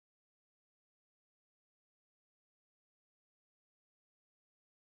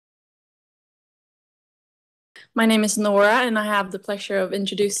My name is Nora, and I have the pleasure of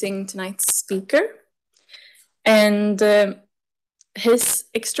introducing tonight's speaker. And his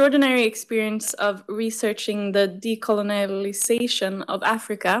extraordinary experience of researching the decolonialization of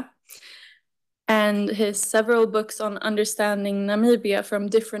Africa and his several books on understanding Namibia from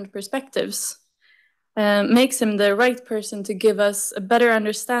different perspectives makes him the right person to give us a better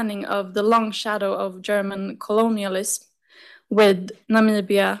understanding of the long shadow of German colonialism, with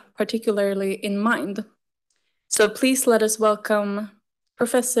Namibia particularly in mind. So please let us welcome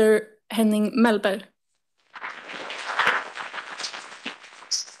Professor Henning Melber.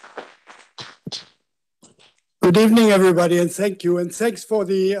 Good evening, everybody, and thank you. And thanks for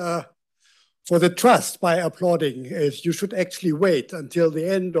the trust by applauding. You should actually wait until the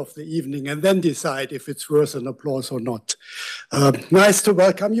end of the evening and then decide if it's worth an applause or not. Nice to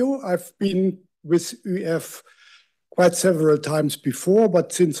welcome you. I've been with UF quite several times before,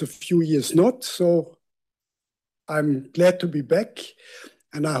 but since a few years not. So I'm glad to be back,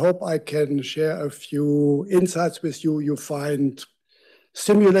 and I hope I can share a few insights with you you find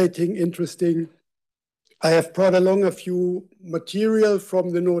stimulating, interesting. I have brought along a few material from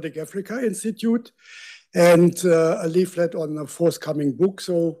the Nordic Africa Institute and a leaflet on a forthcoming book,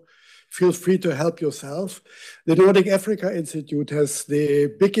 so feel free to help yourself. The Nordic Africa Institute has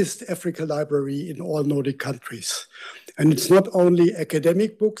the biggest Africa library in all Nordic countries. And it's not only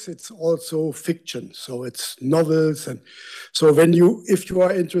academic books, it's also fiction. So it's novels. And so if you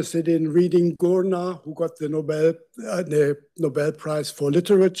are interested in reading Gurna, who got the Nobel Prize for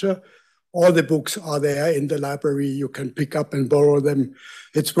Literature, all the books are there in the library. You can pick up and borrow them.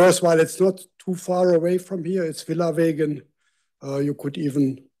 It's worthwhile. It's not too far away from here. It's Villavegen. You could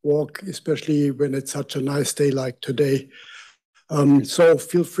even walk, especially when it's such a nice day like today. So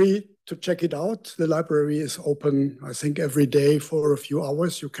feel free to check it out. The library is open, I think, every day for a few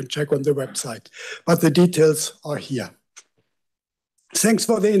hours. You can check on the website. But the details are here. Thanks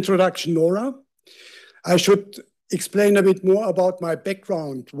for the introduction, Nora. I should explain a bit more about my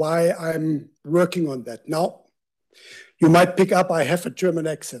background, why I'm working on that. Now, you might pick up I have a German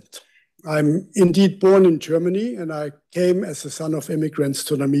accent. I'm indeed born in Germany, and I came as a son of immigrants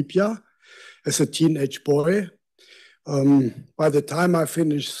to Namibia as a teenage boy. By the time I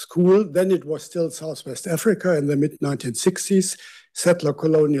finished school, then it was still Southwest Africa in the mid-1960s, settler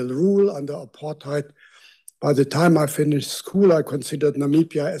colonial rule under apartheid. By the time I finished school, I considered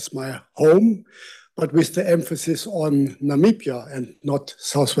Namibia as my home, but with the emphasis on Namibia and not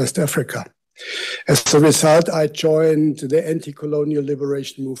Southwest Africa. As a result, I joined the anti-colonial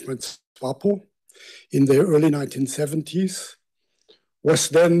liberation movement SWAPO in the early 1970s, was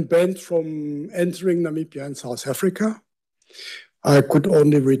then banned from entering Namibia and South Africa. I could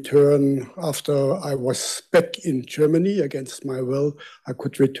only return after I was back in Germany against my will. I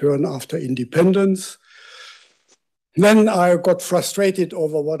could return after independence. Then I got frustrated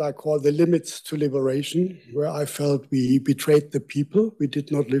over what I call the limits to liberation, where I felt we betrayed the people. We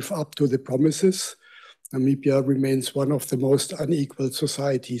did not live up to the promises. Namibia remains one of the most unequal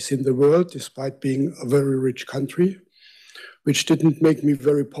societies in the world, despite being a very rich country, which didn't make me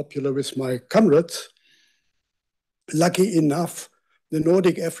very popular with my comrades. Lucky enough, the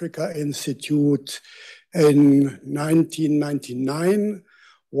Nordic Africa Institute in 1999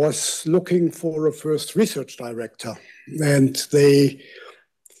 was looking for a first research director, and they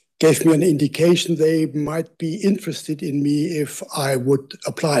gave me an indication they might be interested in me if I would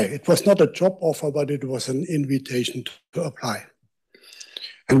apply. It was not a job offer, but it was an invitation to apply.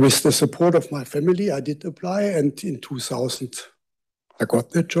 And with the support of my family, I did apply, and in 2000, I got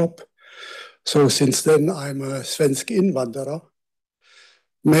the job. So since then, I'm a svensk invandrare.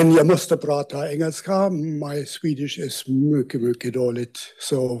 Men jag måste prata engelska. My Swedish is mycket dåligt,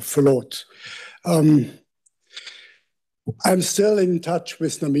 so förlåt. I'm still in touch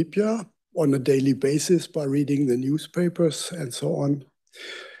with Namibia on a daily basis by reading the newspapers and so on.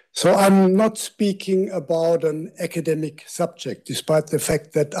 So I'm not speaking about an academic subject, despite the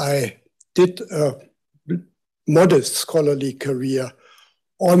fact that I did a modest scholarly career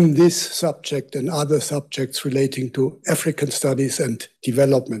on this subject and other subjects relating to African studies and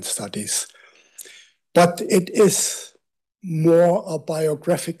development studies. But it is more a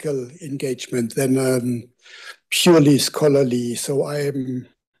biographical engagement than purely scholarly. So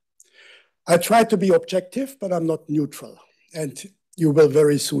I try to be objective, but I'm not neutral. And you will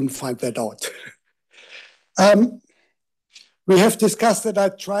very soon find that out. We have discussed that I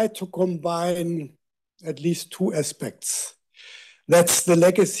try to combine at least two aspects. That's the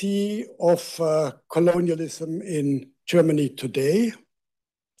legacy of colonialism in Germany today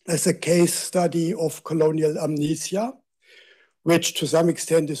as a case study of colonial amnesia, which to some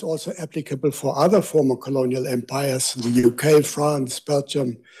extent is also applicable for other former colonial empires, the UK, France,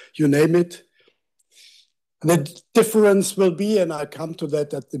 Belgium, you name it. The difference will be, and I come to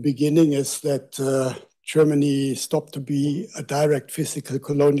that at the beginning, is that Germany stopped to be a direct physical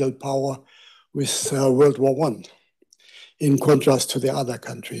colonial power with World War I, in contrast to the other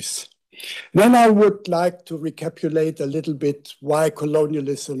countries. Then I would like to recapitulate a little bit why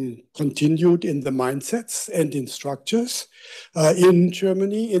colonialism continued in the mindsets and in structures in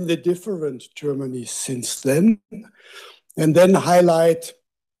Germany, in the different Germanys since then, and then highlight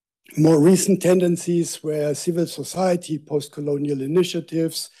more recent tendencies where civil society, post-colonial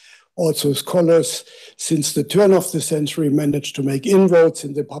initiatives, also scholars since the turn of the century managed to make inroads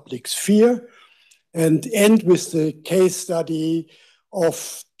in the public sphere, and end with the case study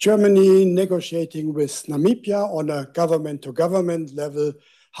of Germany negotiating with Namibia on a government-to-government level,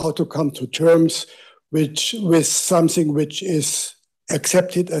 how to come to terms with something which is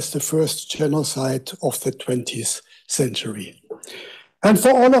accepted as the first genocide of the 20th century. And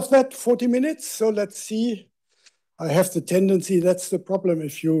for all of that, 40 minutes, so let's see. I have the tendency, that's the problem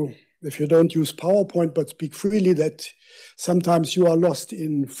if you don't use PowerPoint but speak freely, that sometimes you are lost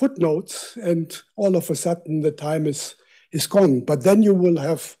in footnotes and all of a sudden the time is gone. But then you will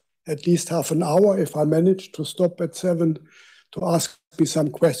have at least half an hour, if I manage to stop at 7, to ask me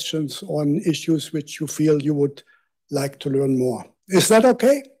some questions on issues which you feel you would like to learn more. Is that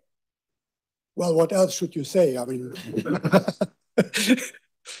okay? Well, what else should you say? I mean,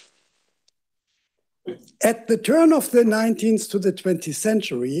 at the turn of the 19th to the 20th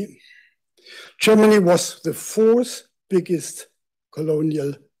century, Germany was the 4th biggest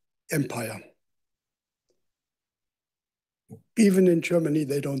colonial empire. Even in Germany,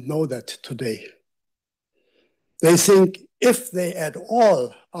 they don't know that today. They think if they at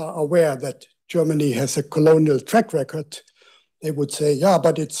all are aware that Germany has a colonial track record, they would say, yeah,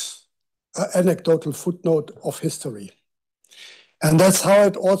 but it's an anecdotal footnote of history. And that's how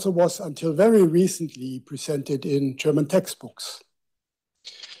it also was until very recently presented in German textbooks.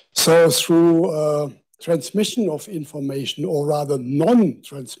 So through transmission of information, or rather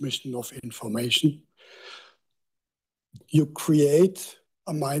non-transmission of information, you create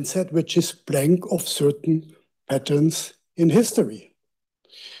a mindset which is blank of certain patterns in history.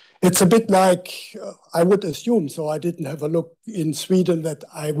 It's a bit like, I would assume, so I didn't have a look in Sweden, that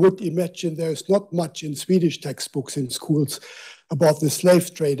I would imagine there's not much in Swedish textbooks in schools about the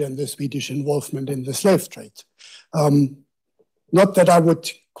slave trade and the Swedish involvement in the slave trade. Not that I would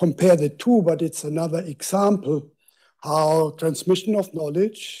compare the two, but it's another example how transmission of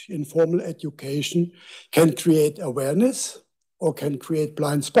knowledge, informal education, can create awareness or can create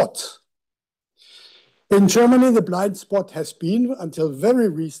blind spots. In Germany, the blind spot has been, until very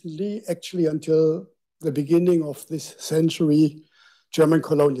recently, actually until the beginning of this century, German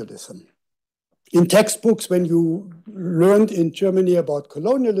colonialism. In textbooks, when you learned in Germany about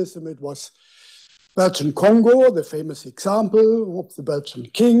colonialism, it was Belgian Congo, the famous example of the Belgian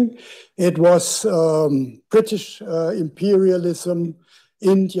king. It was British imperialism,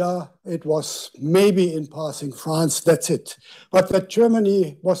 India. It was maybe in passing France, that's it. But that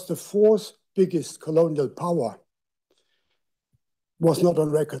Germany was the 4th biggest colonial power was not on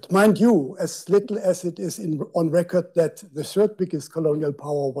record. Mind you, as little as it is on record that the 3rd biggest colonial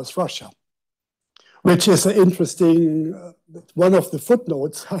power was Russia, which is an interesting, one of the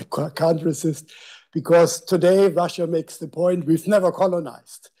footnotes I can't resist, because today Russia makes the point, we've never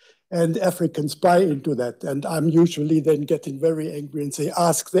colonized, and Africans buy into that. And I'm usually then getting very angry and say,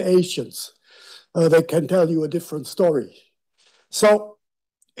 ask the Asians. They can tell you a different story. So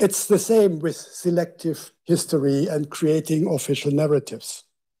it's the same with selective history and creating official narratives.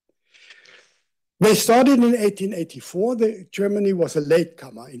 They started in 1884. Germany was a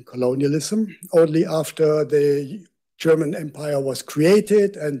latecomer in colonialism. Only after the German Empire was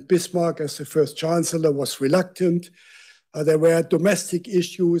created and Bismarck, as the first chancellor, was reluctant. There were domestic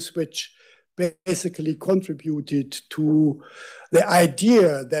issues which basically contributed to the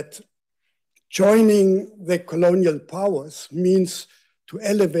idea that joining the colonial powers means to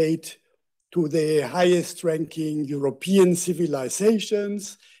elevate to the highest ranking European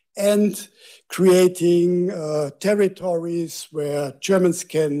civilizations and creating territories where Germans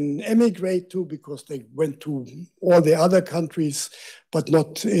can emigrate to because they went to all the other countries, but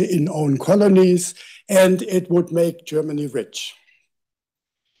not in own colonies, and it would make Germany rich.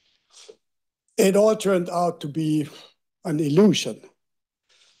 It all turned out to be an illusion.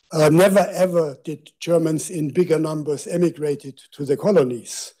 Never ever did Germans in bigger numbers emigrated to the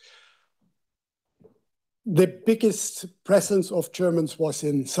colonies. The biggest presence of Germans was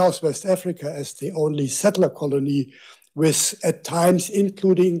in Southwest Africa as the only settler colony with, at times,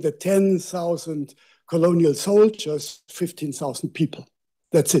 including the 10,000 colonial soldiers, 15,000 people.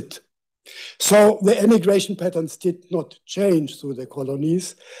 That's it. So the emigration patterns did not change through the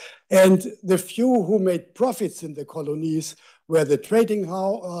colonies. And the few who made profits in the colonies were the trading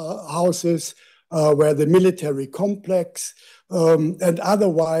houses, were the military complex, and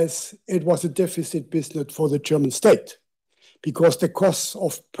otherwise it was a deficit business for the German state, because the costs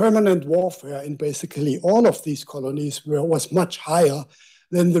of permanent warfare in basically all of these colonies was much higher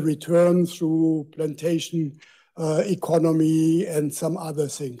than the return through plantation economy and some other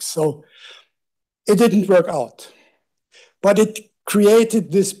things. So it didn't work out. But it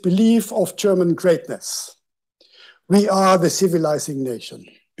created this belief of German greatness. We are the civilizing nation,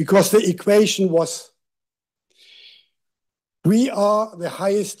 because the equation was, we are the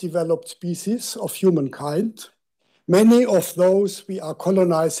highest developed species of humankind. Many of those we are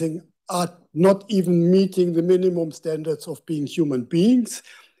colonizing are not even meeting the minimum standards of being human beings,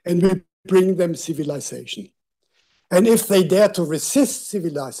 and we bring them civilization. And if they dare to resist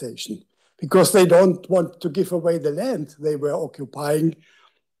civilization, because they don't want to give away the land they were occupying,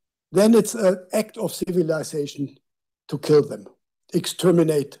 then it's an act of civilization to kill them,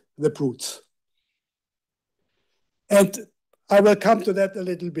 exterminate the brutes. And I will come to that a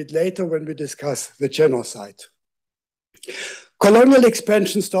little bit later when we discuss the genocide. Colonial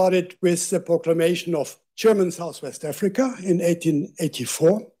expansion started with the proclamation of German Southwest Africa in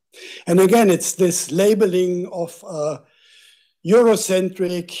 1884. And again, it's this labeling of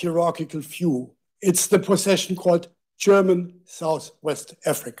Eurocentric hierarchical view. It's the possession called German Southwest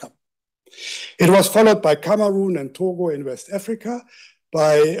Africa. It was followed by Cameroon and Togo in West Africa,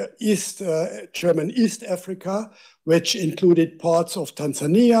 by German East Africa, which included parts of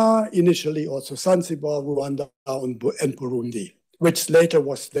Tanzania, initially also Zanzibar, Rwanda, and Burundi, which later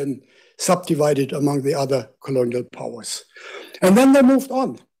was then subdivided among the other colonial powers. And then they moved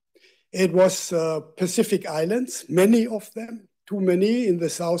on. It was Pacific Islands, many of them, too many in the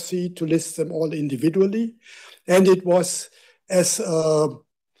South Sea to list them all individually. And it was as a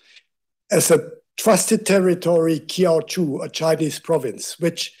trusted territory, Kiaochu, a Chinese province,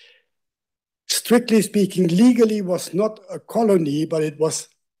 which strictly speaking, legally was not a colony, but it was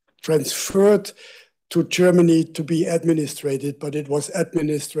transferred to Germany to be administrated, but it was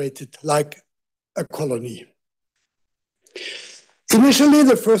administrated like a colony. Initially,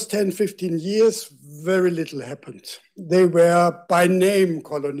 the first 10, 15 years, very little happened. They were by name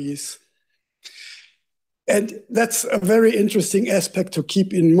colonies. And that's a very interesting aspect to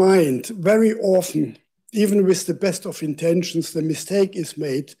keep in mind. Very often, even with the best of intentions, the mistake is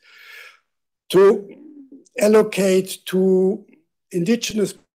made to allocate to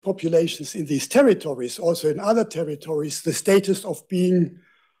indigenous populations in these territories, also in other territories, the status of being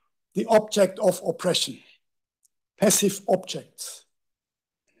the object of oppression, passive objects.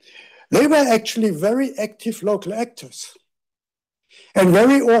 They were actually very active local actors. And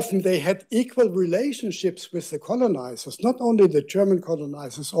very often they had equal relationships with the colonizers, not only the German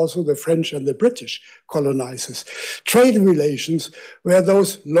colonizers, also the French and the British colonizers. Trade relations where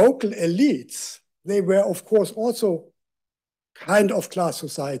those local elites, they were of course also kind of class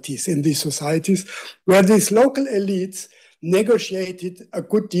societies in these societies, where these local elites negotiated a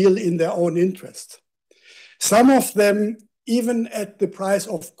good deal in their own interest. Some of them even at the price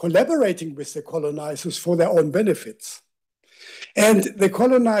of collaborating with the colonizers for their own benefits. And the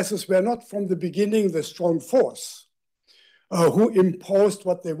colonizers were not from the beginning the strong force who imposed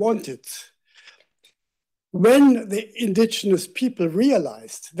what they wanted. When the indigenous people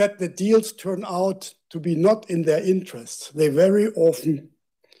realized that the deals turned out to be not in their interests, they very often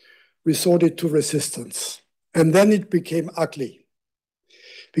resorted to resistance. And then it became ugly,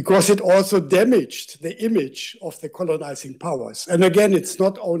 because it also damaged the image of the colonizing powers. And again, it's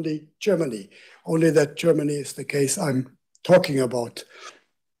not only Germany, only that Germany is the case I'm talking about.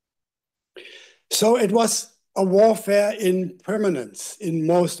 So it was a warfare in permanence in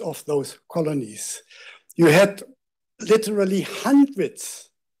most of those colonies. You had literally hundreds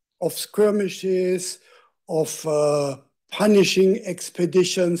of skirmishes, of punishing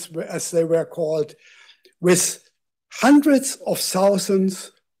expeditions, as they were called, with hundreds of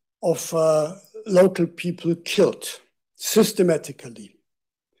thousands of local people killed systematically.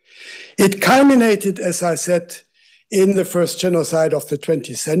 It culminated, as I said, in the first genocide of the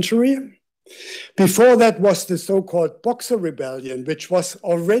 20th century. Before that was the so-called Boxer Rebellion, which was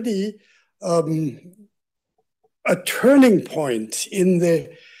already a turning point in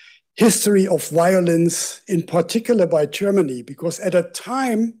the history of violence, in particular by Germany, because at a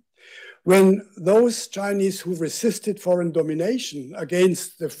time when those Chinese who resisted foreign domination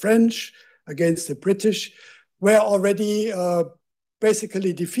against the French, against the British, were already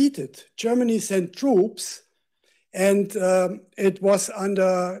basically defeated. Germany sent troops, and it was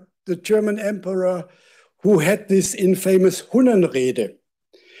under the German emperor who had this infamous Hunnenrede,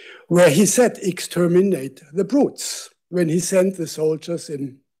 where he said, exterminate the brutes, when he sent the soldiers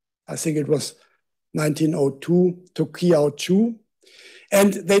in, I think it was 1902, to Kiaochu,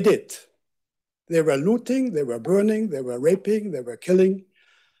 and they did. They were looting, they were burning, they were raping, they were killing,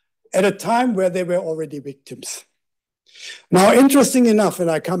 at a time where they were already victims. Now, interesting enough,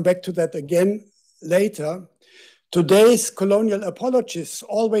 and I come back to that again later, today's colonial apologists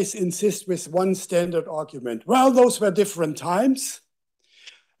always insist with one standard argument. Well, those were different times.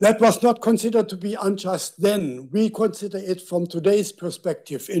 That was not considered to be unjust then. We consider it from today's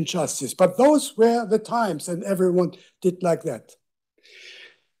perspective injustice. But those were the times, and everyone did like that.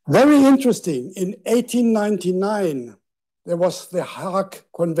 Very interesting, in 1899, there was the Hague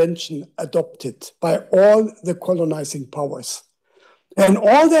Convention adopted by all the colonizing powers. And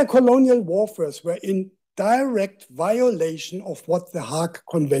all their colonial warfares were in direct violation of what the Hague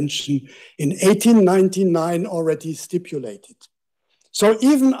Convention in 1899 already stipulated. So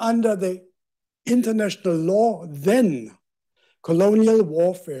even under the international law then, colonial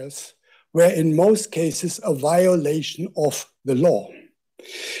warfares were in most cases a violation of the law.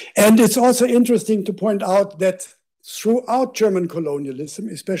 And it's also interesting to point out that throughout German colonialism,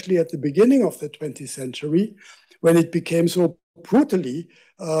 especially at the beginning of the 20th century, when it became so brutally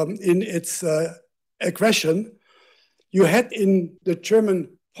in its aggression, you had in the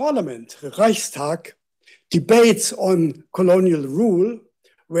German parliament, Reichstag, debates on colonial rule,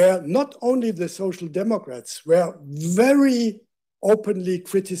 where not only the Social Democrats were very openly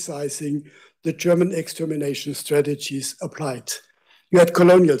criticizing the German extermination strategies applied. You had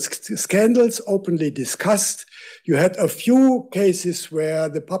colonial scandals openly discussed. You had a few cases where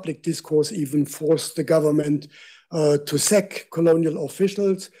the public discourse even forced the government to sack colonial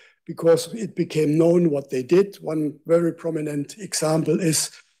officials because it became known what they did. One very prominent example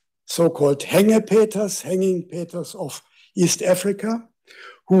is so-called hanging Peters of East Africa,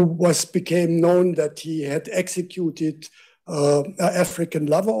 who became known that he had executed an African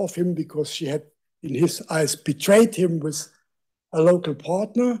lover of him because she had, in his eyes, betrayed him with a local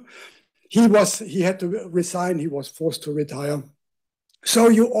partner. He had to resign, he was forced to retire. So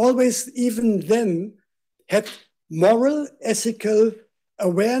you always, even then, had moral, ethical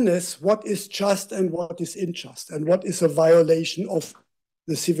awareness, what is just and what is unjust, and what is a violation of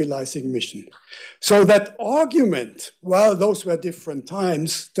the civilizing mission. So that argument, well, those were different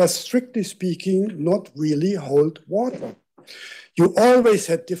times, does strictly speaking not really hold water. You always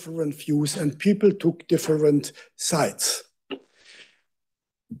had different views and people took different sides.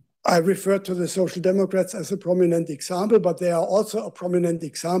 I refer to the Social Democrats as a prominent example, but they are also a prominent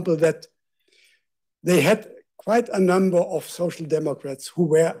example that they had quite a number of Social Democrats who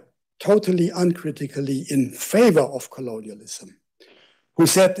were totally uncritically in favor of colonialism, who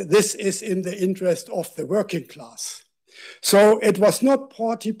said this is in the interest of the working class. So it was not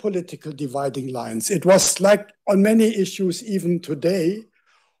party political dividing lines. It was like on many issues even today,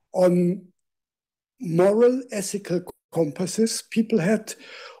 on moral, ethical compasses people had,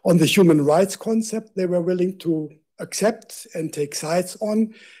 on the human rights concept they were willing to accept and take sides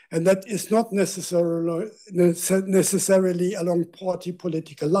on, and that is not necessarily along party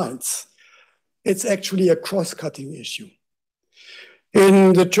political lines. It's actually a cross-cutting issue.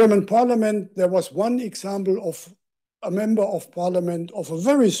 In the German parliament, there was one example of a member of parliament of a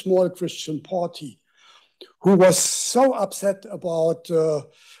very small Christian party who was so upset about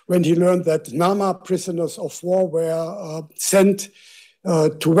when he learned that Nama prisoners of war were sent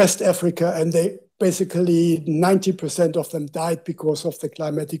to West Africa, and they basically 90% of them died because of the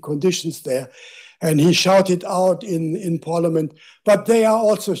climatic conditions there. And he shouted out in parliament, but they are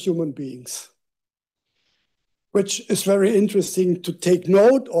also human beings, which is very interesting to take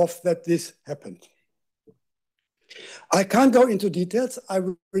note of that this happened. I can't go into details. I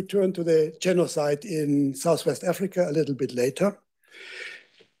will return to the genocide in Southwest Africa a little bit later.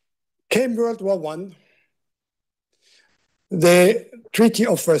 Came World War I. The Treaty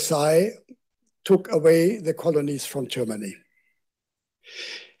of Versailles took away the colonies from Germany.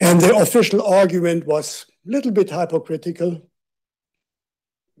 And the official argument was a little bit hypocritical.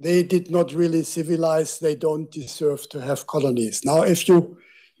 They did not really civilize, they don't deserve to have colonies. Now, if you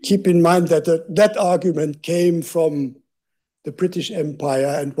keep in mind that that argument came from the British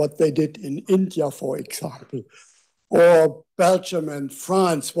Empire and what they did in India, for example, or Belgium and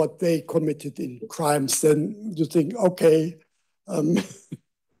France, what they committed in crimes, then you think, okay.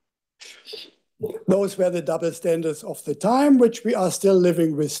 Those were the double standards of the time, which we are still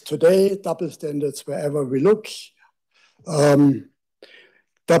living with today. Double standards wherever we look.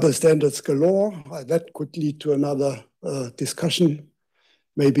 Double standards galore. That could lead to another discussion,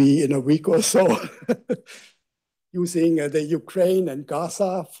 maybe in a week or so, using the Ukraine and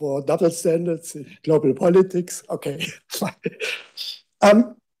Gaza for double standards in global politics. Okay, fine.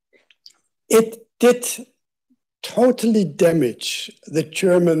 It did totally damage the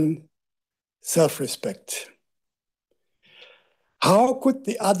German self-respect. How could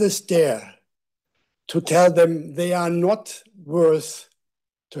the others dare to tell them they are not worth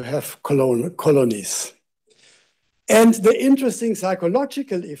to have colonies? And the interesting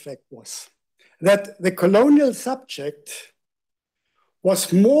psychological effect was that the colonial subject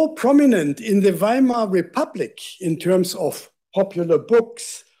was more prominent in the Weimar Republic in terms of popular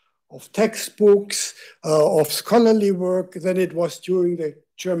books, of textbooks, of scholarly work than it was during the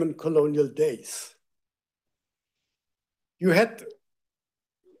German colonial days. You had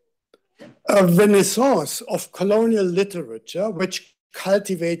a renaissance of colonial literature which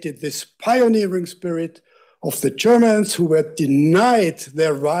cultivated this pioneering spirit of the Germans who were denied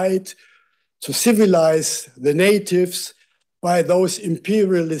their right to civilize the natives by those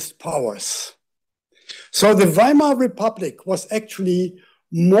imperialist powers. So the Weimar Republic was actually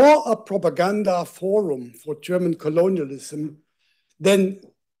more a propaganda forum for German colonialism than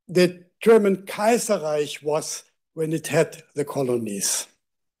the German Kaiserreich was when it had the colonies.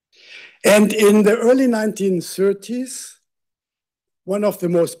 And in the early 1930s, one of the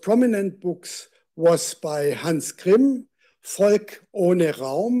most prominent books was by Hans Grimm, Volk ohne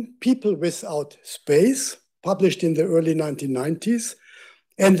Raum, People Without Space, published in the early 1990s.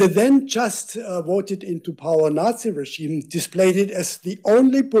 And the then just voted into power Nazi regime displayed it as the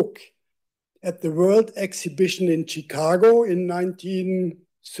only book at the World Exhibition in Chicago in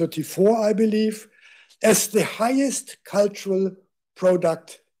 1934, I believe, as the highest cultural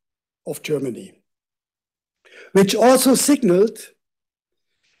product of Germany, which also signaled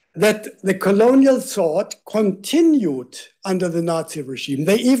that the colonial thought continued under the Nazi regime.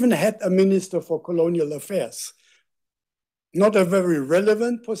 They even had a minister for colonial affairs. Not a very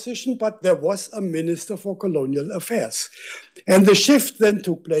relevant position, but there was a minister for colonial affairs. And the shift then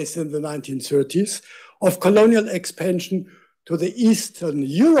took place in the 1930s of colonial expansion to the Eastern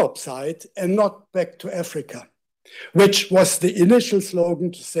Europe side and not back to Africa, which was the initial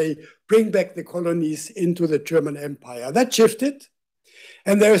slogan to say, bring back the colonies into the German Empire. That shifted.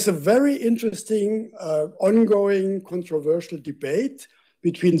 And there is a very interesting, ongoing, controversial debate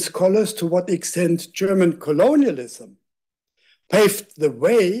between scholars to what extent German colonialism paved the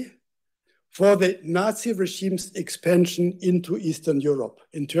way for the Nazi regime's expansion into Eastern Europe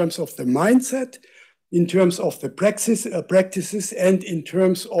in terms of the mindset, in terms of the practices, and in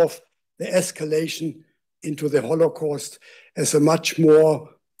terms of the escalation into the Holocaust as a much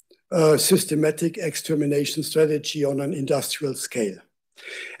more systematic extermination strategy on an industrial scale.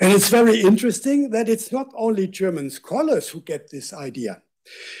 And it's very interesting that it's not only German scholars who get this idea.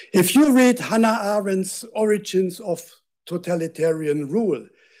 If you read Hannah Arendt's Origins of Totalitarian Rule,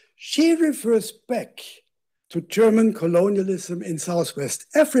 she refers back to German colonialism in Southwest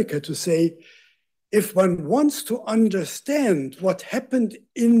Africa to say, if one wants to understand what happened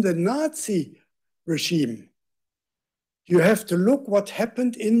in the Nazi regime, you have to look what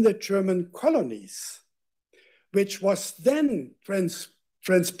happened in the German colonies, which was then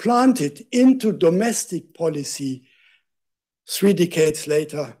transplanted into domestic policy 3 decades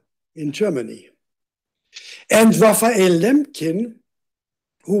later in Germany. And Raphael Lemkin,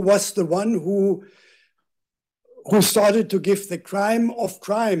 who was the one who started to give the crime of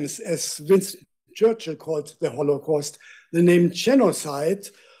crimes, as Winston Churchill called the Holocaust, the name genocide,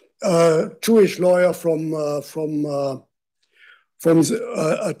 a Jewish lawyer from a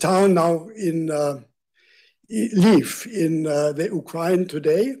town now in Lviv in the Ukraine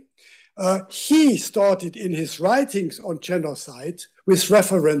today. He started in his writings on genocide with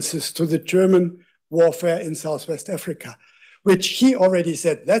references to the German warfare in Southwest Africa, which he already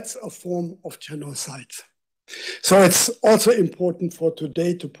said that's a form of genocide. So it's also important for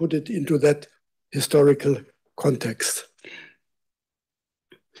today to put it into that historical context.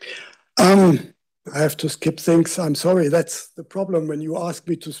 I have to skip things. I'm sorry. That's the problem when you ask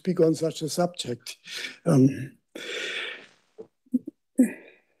me to speak on such a subject. Let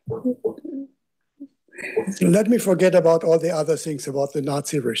me forget about all the other things about the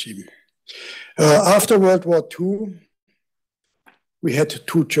Nazi regime. After World War II, we had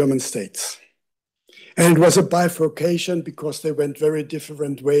 2 German states. And it was a bifurcation because they went very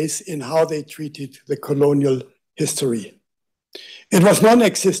different ways in how they treated the colonial history. It was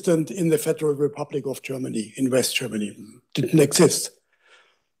non-existent in the Federal Republic of Germany, in West Germany. Didn't exist.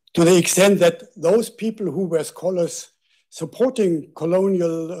 To the extent that those people who were scholars supporting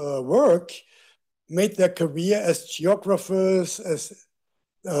colonial work made their career as geographers, as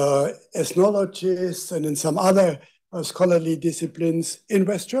ethnologists, and in some other scholarly disciplines in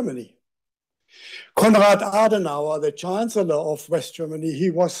West Germany. Konrad Adenauer, the Chancellor of West Germany, he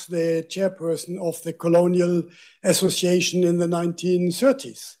was the chairperson of the Colonial Association in the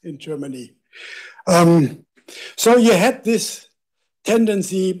 1930s in Germany. So you had this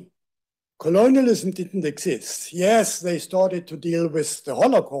tendency. Colonialism didn't exist. Yes, they started to deal with the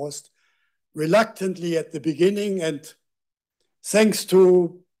Holocaust reluctantly at the beginning, and thanks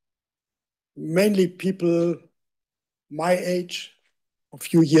to mainly people my age, a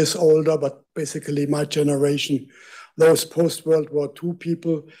few years older, but basically my generation, those post-World War II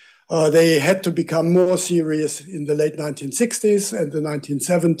people, they had to become more serious in the late 1960s and the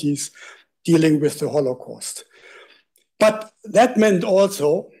 1970s, dealing with the Holocaust. But that meant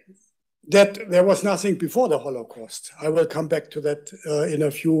also that there was nothing before the Holocaust. I will come back to that in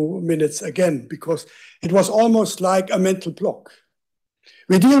a few minutes again, because it was almost like a mental block.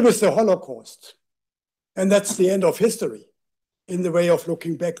 We deal with the Holocaust, and that's the end of history in the way of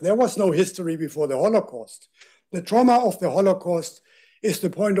looking back. There was no history before the Holocaust. The trauma of the Holocaust is the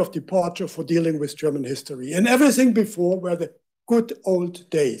point of departure for dealing with German history. And everything before were the good old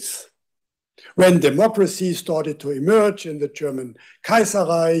days, when democracy started to emerge in the German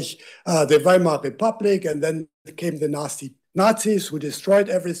Kaiserreich, the Weimar Republic, and then came the nasty Nazis who destroyed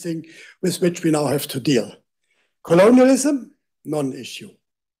everything with which we now have to deal. Colonialism, non-issue.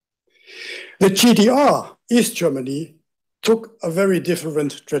 The GDR, East Germany, took a very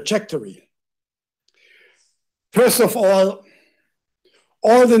different trajectory. First of all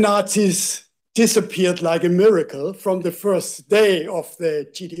the Nazis disappeared like a miracle from the first day of the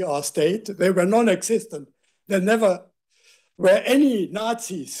GDR state. They were non-existent. There never were any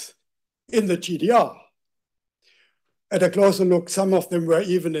Nazis in the GDR. At a closer look, some of them were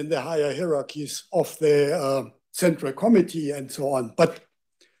even in the higher hierarchies of the Central Committee and so on. But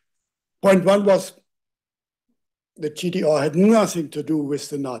point one was the GDR had nothing to do with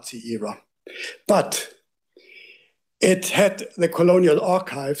the Nazi era. But it had the colonial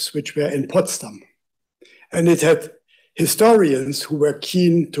archives, which were in Potsdam. And it had historians who were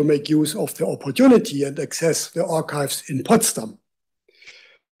keen to make use of the opportunity and access the archives in Potsdam.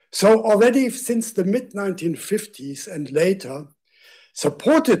 So already since the mid-1950s and later,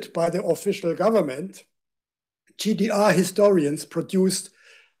 supported by the official government, GDR historians produced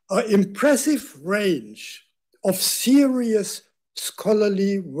an impressive range of serious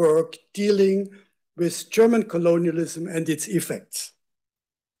scholarly work dealing with German colonialism and its effects.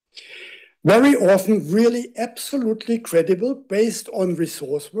 Very often really absolutely credible, based on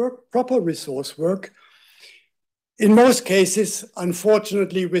resource work, proper resource work. In most cases,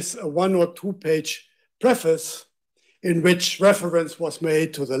 unfortunately, with a 1 or 2 page preface in which reference was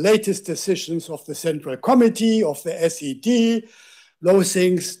made to the latest decisions of the Central Committee, of the SED, those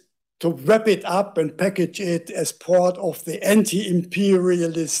things, to wrap it up and package it as part of the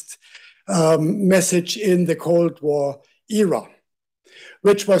anti-imperialist message in the Cold War era,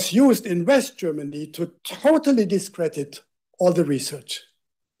 which was used in West Germany to totally discredit all the research.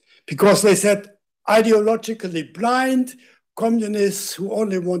 Because they said, ideologically blind communists who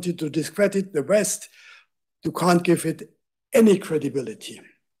only wanted to discredit the West, you can't give it any credibility.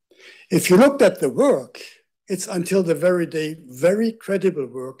 If you looked at the work, it's until the very day very credible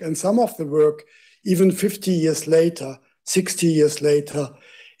work, and some of the work, even 50 years later, 60 years later,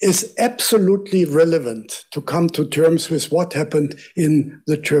 is absolutely relevant to come to terms with what happened in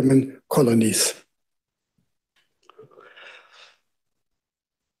the German colonies.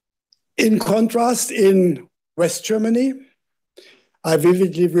 In contrast, in West Germany, I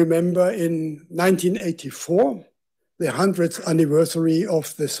vividly remember in 1984, the 100th anniversary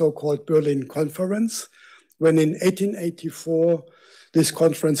of the so-called Berlin Conference, when in 1884, this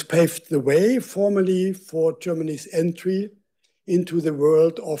conference paved the way formally for Germany's entry into the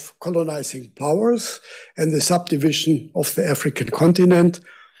world of colonizing powers and the subdivision of the African continent.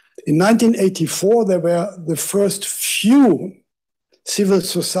 In 1984, there were the first few civil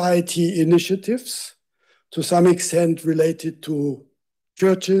society initiatives, to some extent related to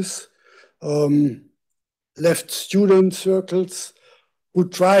churches, left student circles, who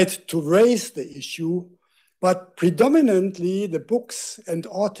tried to raise the issue, but predominantly the books and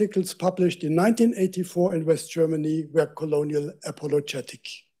articles published in 1984 in West Germany were colonial apologetic.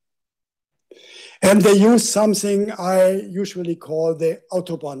 And they used something I usually call the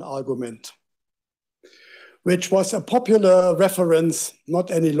Autobahn argument, which was a popular reference, not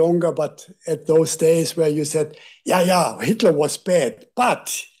any longer, but at those days where you said, yeah, Hitler was bad,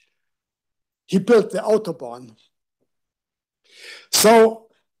 but he built the Autobahn. So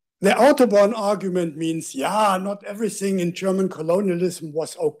the Autobahn argument means, yeah, not everything in German colonialism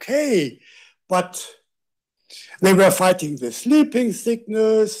was okay, but they were fighting the sleeping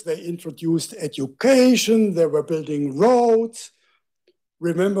sickness, they introduced education, they were building roads.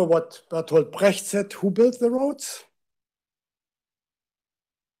 Remember what Bertolt Brecht said, who built the roads?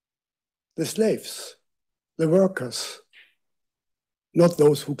 The slaves, the workers, not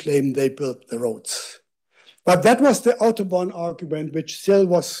those who claim they built the roads. But that was the Autobahn argument, which still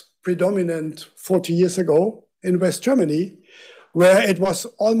was predominant 40 years ago in West Germany, where it was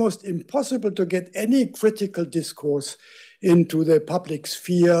almost impossible to get any critical discourse into the public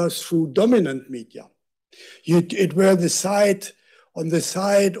sphere through dominant media. It were on the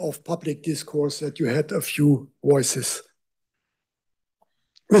side of public discourse that you had a few voices.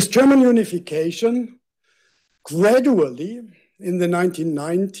 With German unification, gradually in the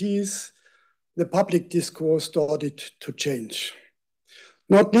 1990s, the public discourse started to change.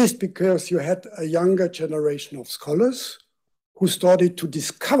 Not least because you had a younger generation of scholars who started to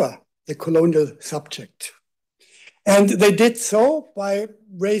discover the colonial subject. And they did so by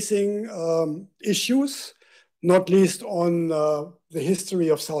raising issues, not least on the history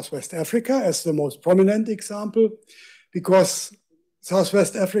of Southwest Africa as the most prominent example, because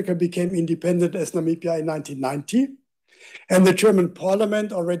Southwest Africa became independent as Namibia in 1990. And the German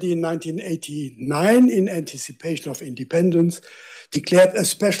parliament already in 1989, in anticipation of independence, declared a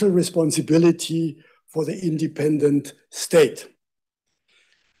special responsibility for the independent state.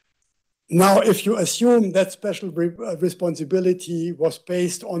 Now, if you assume that special responsibility was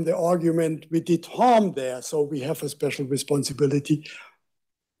based on the argument we did harm there, so we have a special responsibility,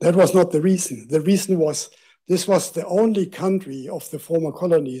 that was not the reason. The reason was this was the only country of the former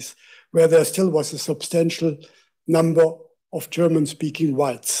colonies where there still was a substantial number of German-speaking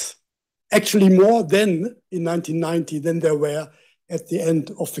whites. Actually more than in 1990 than there were at the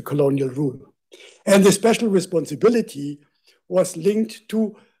end of the colonial rule. And the special responsibility was linked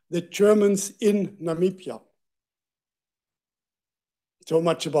to the Germans in Namibia. So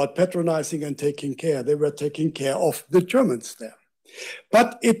much about patronizing and taking care. They were taking care of the Germans there.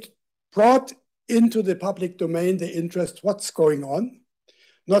 But it brought into the public domain the interest, what's going on?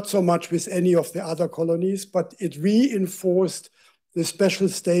 Not so much with any of the other colonies, but it reinforced the special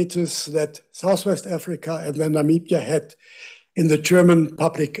status that Southwest Africa and then Namibia had in the German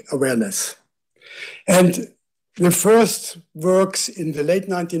public awareness. And the first works in the late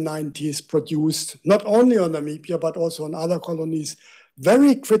 1990s produced, not only on Namibia, but also on other colonies,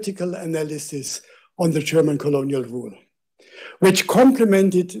 very critical analysis on the German colonial rule, which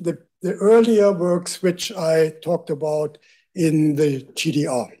complemented the earlier works which I talked about in the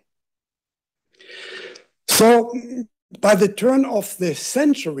GDR. So by the turn of the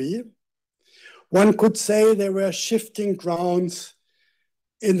century, one could say there were shifting grounds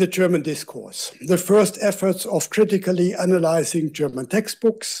in the German discourse. The first efforts of critically analyzing German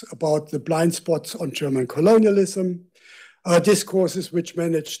textbooks about the blind spots on German colonialism, discourses which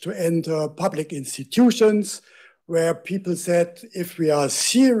managed to enter public institutions, where people said, if we are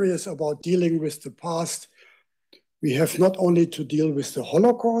serious about dealing with the past, we have not only to deal with the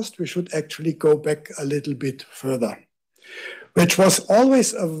Holocaust, we should actually go back a little bit further, which was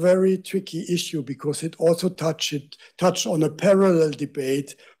always a very tricky issue because it also touched on a parallel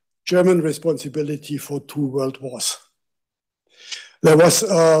debate, German responsibility for 2 world wars. There was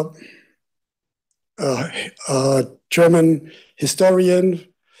a German historian,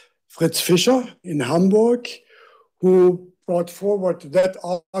 Fritz Fischer in Hamburg, who brought forward that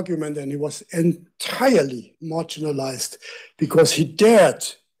argument, and he was entirely marginalized because he dared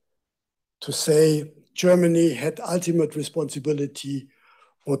to say Germany had ultimate responsibility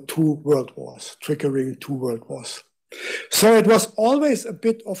for 2 world wars, triggering 2 world wars. So it was always a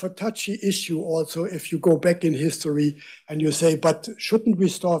bit of a touchy issue also if you go back in history and you say, but shouldn't we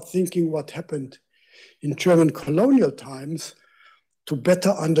start thinking what happened in German colonial times to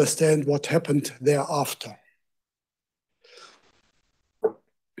better understand what happened thereafter?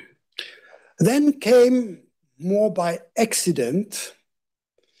 Then came, more by accident,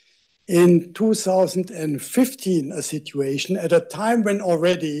 in 2015, a situation at a time when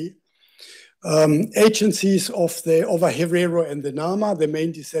already agencies of the Herero and the Nama, the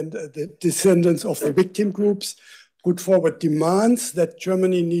main descendants of the victim groups, put forward demands that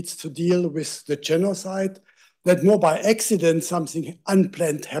Germany needs to deal with the genocide, that more by accident something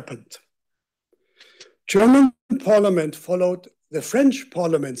unplanned happened. German parliament followed the French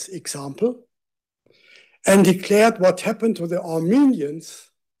parliament's example and declared what happened to the Armenians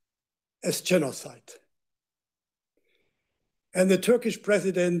as genocide. And the Turkish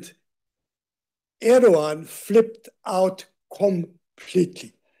president Erdogan flipped out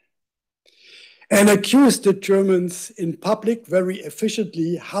completely and accused the Germans in public very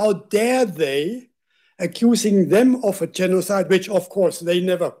efficiently. How dare they, accusing them of a genocide, which of course they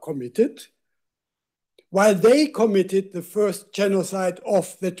never committed, while they committed the first genocide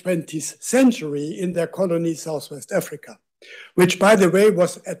of the 20th century in their colony, Southwest Africa, which, by the way,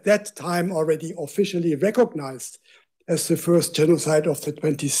 was at that time already officially recognized as the first genocide of the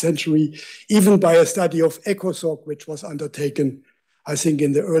 20th century, even by a study of ECOSOC, which was undertaken, I think,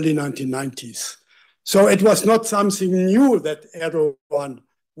 in the early 1990s. So it was not something new that Erdogan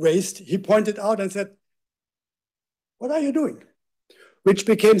raised. He pointed out and said, "What are you doing?" Which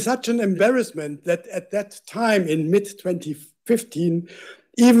became such an embarrassment that at that time, in mid-2015,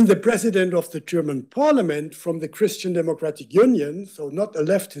 even the president of the German parliament from the Christian Democratic Union, so not a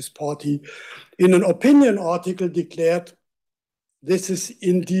leftist party, in an opinion article declared, "This is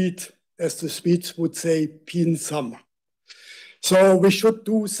indeed, as the Swedes would say, pinsam." So we should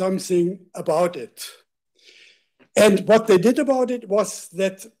do something about it. And what they did about it was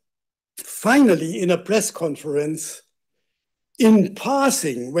that finally, in a press conference, in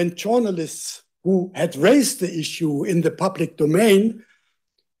passing, when journalists who had raised the issue in the public domain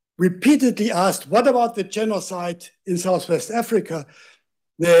repeatedly asked, "What about the genocide in Southwest Africa?"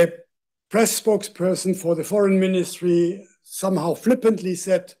 the press spokesperson for the foreign ministry somehow flippantly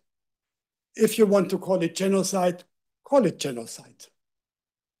said, "If you want to call it genocide, call it genocide."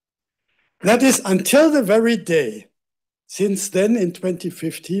 That is, until the very day, since then in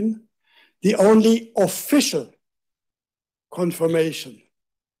 2015, the only official confirmation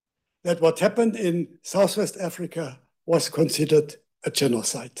that what happened in Southwest Africa was considered a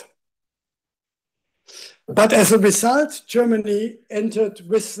genocide. But as a result, Germany entered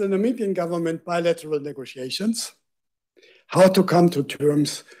with the Namibian government bilateral negotiations, how to come to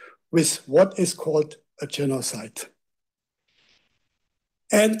terms with what is called a genocide.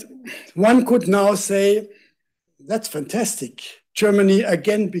 And one could now say, that's fantastic. Germany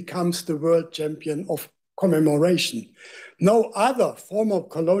again becomes the world champion of commemoration. No other former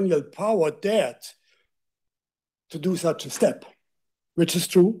colonial power dared to do such a step, which is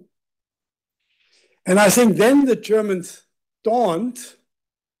true. And I think then the Germans dawned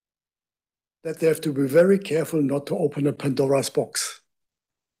that they have to be very careful not to open a Pandora's box.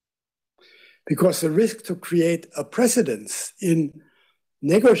 Because the risk to create a precedence in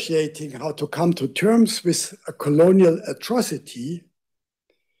negotiating how to come to terms with a colonial atrocity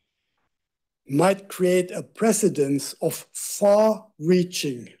might create a precedence of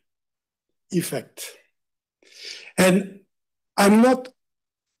far-reaching effect. And I'm not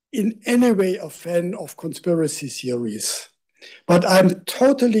in any way a fan of conspiracy theories, but I'm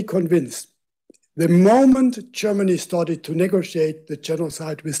totally convinced the moment Germany started to negotiate the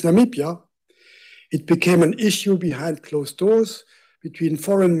genocide with Namibia, it became an issue behind closed doors between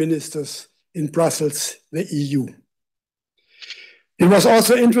foreign ministers in Brussels, the EU. It was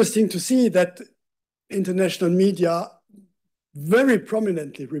also interesting to see that international media very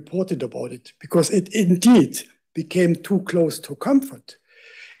prominently reported about it because it indeed became too close to comfort.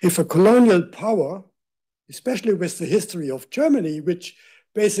 If a colonial power, especially with the history of Germany, which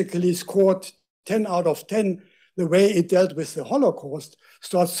basically scored 10 out of 10 the way it dealt with the Holocaust,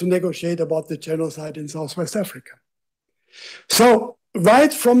 starts to negotiate about the genocide in Southwest Africa. So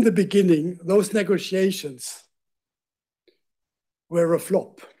right from the beginning, those negotiations were a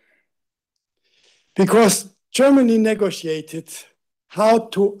flop because Germany negotiated how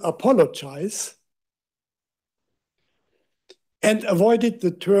to apologize and avoided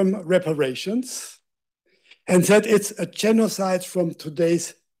the term reparations and said it's a genocide from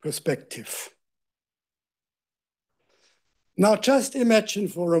today's perspective. Now just imagine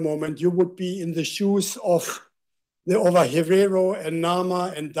for a moment you would be in the shoes of the Ovaherero and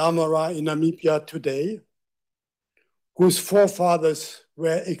Nama and Damara in Namibia today, whose forefathers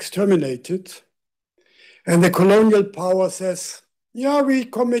were exterminated. And the colonial power says, yeah, we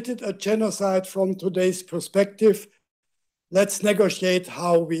committed a genocide from today's perspective. Let's negotiate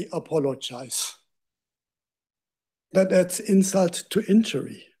how we apologize. That's insult to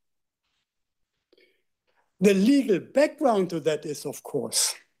injury. The legal background to that is, of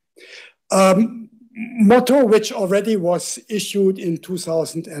course, motto which already was issued in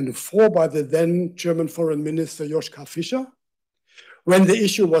 2004 by the then German Foreign Minister Joschka Fischer, when the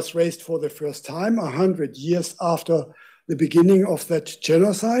issue was raised for the first time 100 years after the beginning of that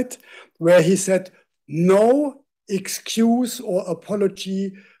genocide, where he said, no excuse or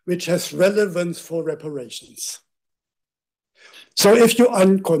apology which has relevance for reparations. So if you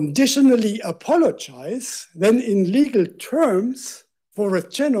unconditionally apologize, then in legal terms for a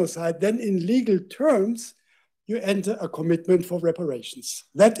genocide, then in legal terms, you enter a commitment for reparations.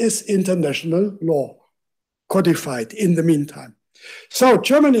 That is international law, codified in the meantime. So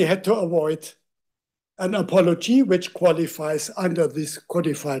Germany had to avoid an apology which qualifies under this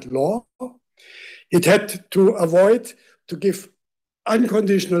codified law. It had to avoid to give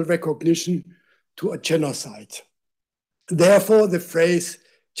unconditional recognition to a genocide. Therefore, the phrase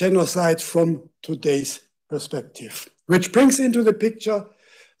genocide from today's perspective, which brings into the picture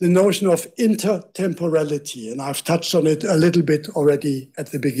the notion of intertemporality, and I've touched on it a little bit already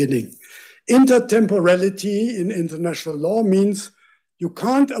at the beginning. Intertemporality in international law means you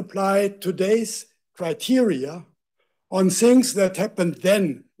can't apply today's criteria on things that happened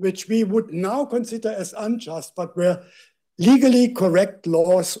then, which we would now consider as unjust, but were legally correct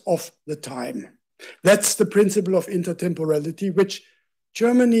laws of the time. That's the principle of intertemporality, which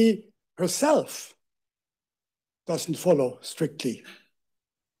Germany herself doesn't follow strictly.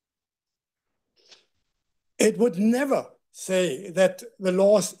 It would never say that the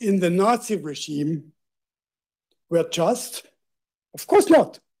laws in the Nazi regime were just. Of course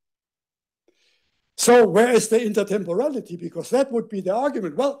not. So where is the intertemporality? Because that would be the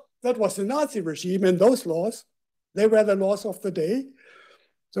argument. Well, that was the Nazi regime, and those laws, they were the laws of the day.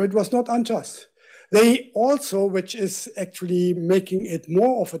 So it was not unjust. They also, which is actually making it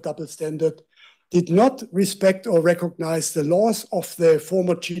more of a double standard, did not respect or recognize the laws of the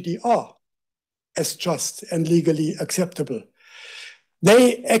former GDR as just and legally acceptable.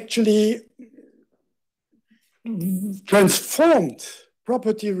 They actually transformed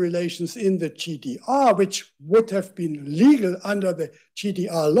property relations in the GDR, which would have been legal under the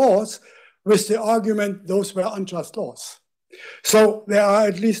GDR laws, with the argument those were unjust laws. So there are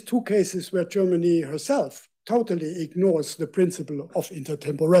at least two cases where Germany herself totally ignores the principle of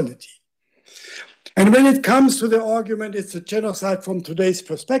intertemporality. And when it comes to the argument it's a genocide from today's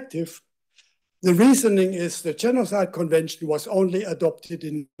perspective, the reasoning is the Genocide Convention was only adopted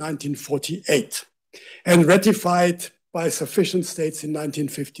in 1948 and ratified by sufficient states in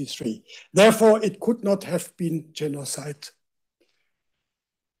 1953. Therefore, it could not have been genocide.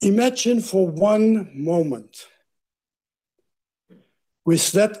 Imagine for one moment,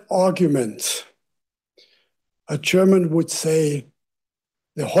 with that argument, a German would say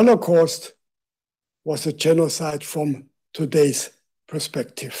the Holocaust was a genocide from today's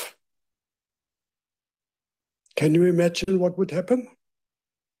perspective. Can you imagine what would happen?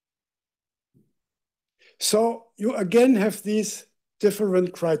 So you again have these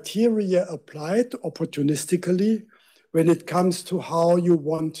different criteria applied opportunistically when it comes to how you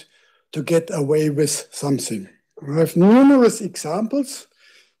want to get away with something. I have numerous examples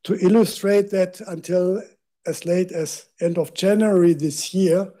to illustrate that until as late as end of January this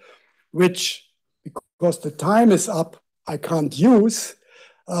year, which, because the time is up, I can't use.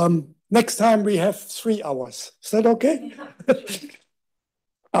 Next time we have 3 hours. Is that okay?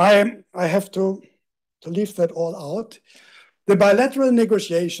 I have to leave that all out. The bilateral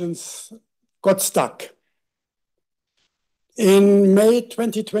negotiations got stuck. In May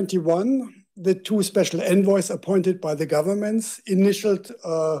 2021, the 2 special envoys appointed by the governments initialed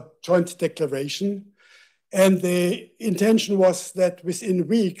a joint declaration. And the intention was that within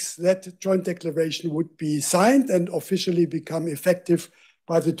weeks, that joint declaration would be signed and officially become effective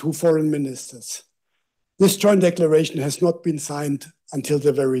by the 2 foreign ministers. This joint declaration has not been signed until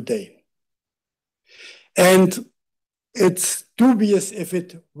the very day. And it's dubious if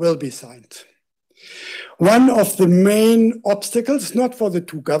it will be signed. One of the main obstacles, not for the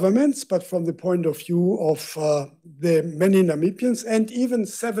 2 governments, but from the point of view of the many Namibians and even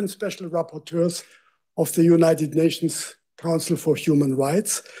 7 special rapporteurs of the United Nations Council for Human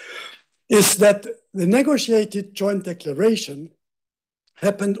Rights, is that the negotiated joint declaration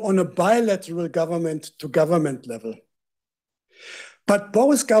happened on a bilateral government-to-government level. But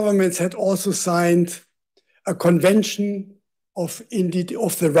both governments had also signed a convention of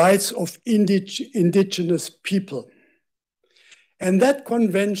the rights of indigenous people. And that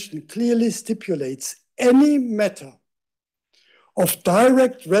convention clearly stipulates any matter of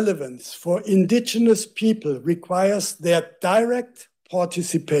direct relevance for indigenous people requires their direct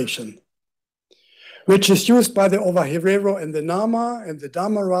participation, which is used by the Ovaherero and the Nama and the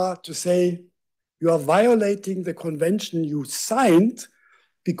Damara to say, you are violating the convention you signed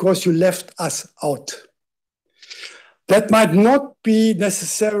because you left us out. That might not be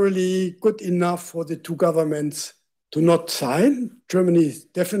necessarily good enough for the 2 governments to not sign. Germany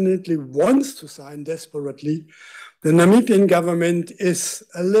definitely wants to sign desperately, The Namibian government is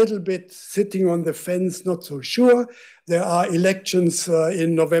a little bit sitting on the fence, not so sure. There are elections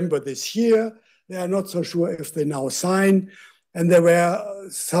in November this year. They are not so sure if they now sign. And there were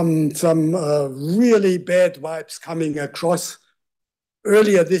some really bad vibes coming across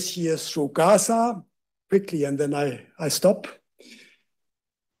earlier this year through Gaza. Quickly, and then I stop.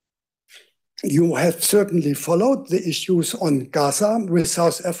 You have certainly followed the issues on Gaza, with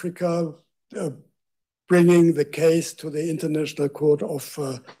South Africa bringing the case to the International Court of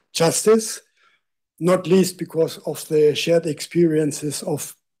Justice, not least because of the shared experiences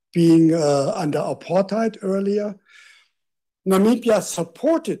of being under apartheid earlier. Namibia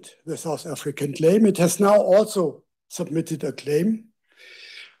supported the South African claim. It has now also submitted a claim,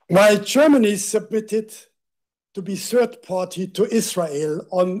 while Germany submitted to be third party to Israel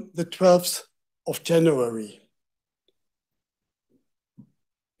on the 12th of January.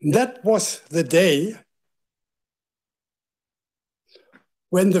 That was the day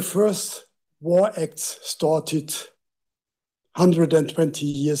when the first war acts started 120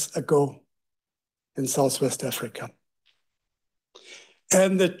 years ago in Southwest Africa.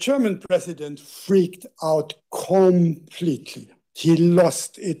 And the German president freaked out completely. He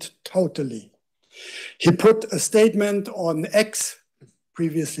lost it totally. He put a statement on X,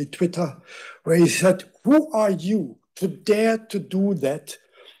 previously Twitter, where he said, "Who are you to dare to do that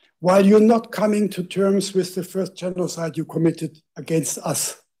while you're not coming to terms with the first genocide you committed against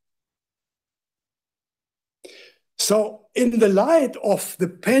us?" So in the light of the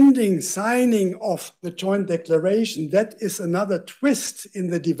pending signing of the joint declaration, that is another twist in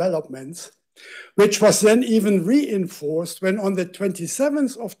the developments, which was then even reinforced when on the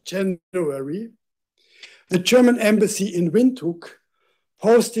 27th of January, the German embassy in Windhoek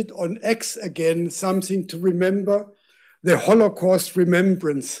posted on X again something to remember the Holocaust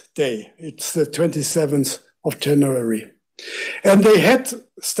Remembrance Day. It's the 27th of January. And they had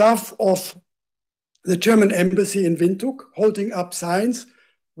staff of the German embassy in Windhoek holding up signs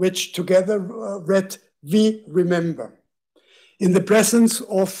which together read, "We remember," in the presence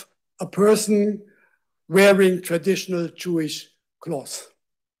of a person wearing traditional Jewish cloth.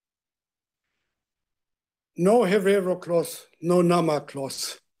 No Herero cloth, no Nama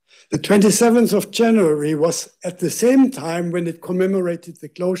cloth. The 27th of January was at the same time when it commemorated the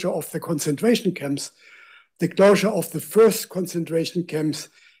closure of the concentration camps, the closure of the first concentration camps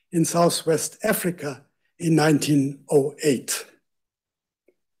in Southwest Africa in 1908.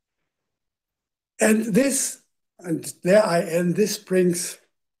 And this, and there I end, this brings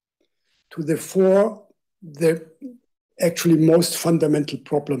to the actually most fundamental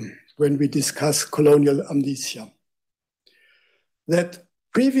problem when we discuss colonial amnesia. That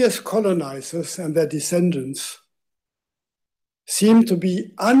previous colonizers and their descendants seem to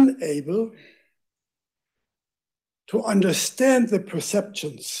be unable to understand the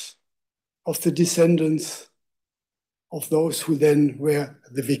perceptions of the descendants of those who then were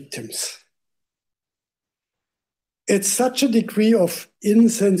the victims. It's such a degree of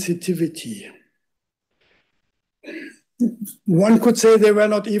insensitivity. One could say they were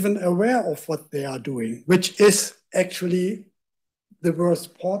not even aware of what they are doing, which is actually the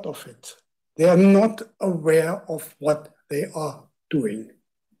worst part of it. They are not aware of what they are doing.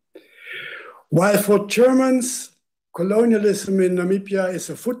 While for Germans, colonialism in Namibia is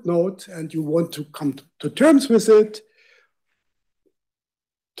a footnote and you want to come to terms with it,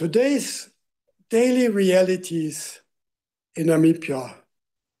 today's daily realities in Namibia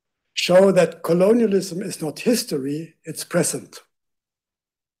show that colonialism is not history, it's present.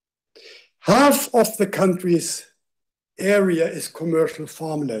 Half of the country's area is commercial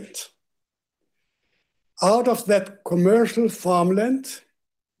farmland. Out of that commercial farmland,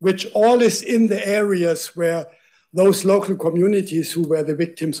 which all is in the areas where those local communities who were the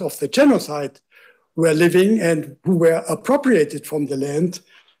victims of the genocide were living and who were appropriated from the land,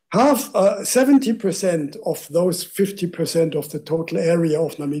 70% of those 50% of the total area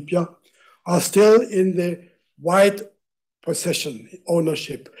of Namibia are still in the white possession,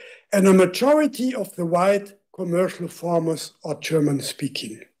 ownership. And a majority of the white commercial farmers are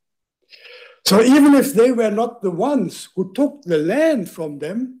German-speaking. So even if they were not the ones who took the land from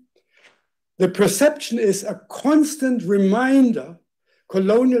them, the perception is a constant reminder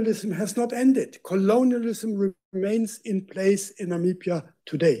colonialism has not ended. Colonialism remains in place in Namibia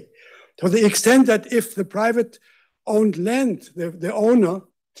today. To the extent that if the private-owned land, the owner,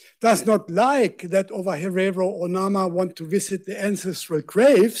 does not like that over Herero or Nama want to visit the ancestral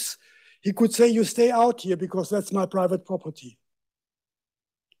graves, he could say, "You stay out here because that's my private property."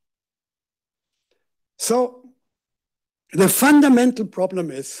 So the fundamental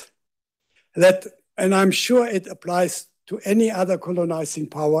problem is that, and I'm sure it applies to any other colonizing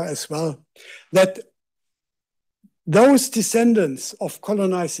power as well, that those descendants of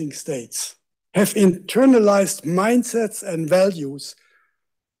colonizing states have internalized mindsets and values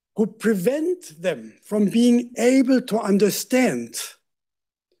who prevent them from being able to understand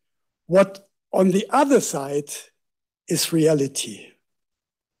what on the other side is reality.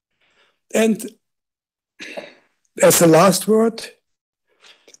 And as a last word,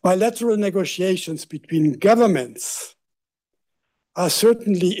 bilateral negotiations between governments are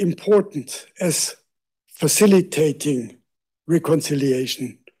certainly important as facilitating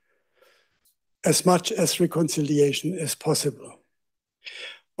reconciliation, as much as reconciliation is possible.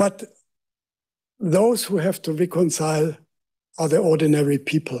 But those who have to reconcile are the ordinary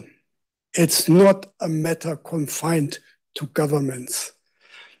people. It's not a matter confined to governments.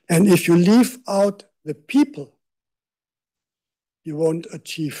 And if you leave out the people, you won't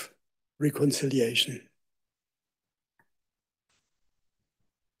achieve reconciliation.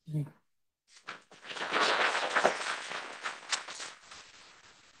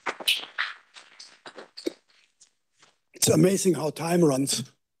 It's amazing how time runs.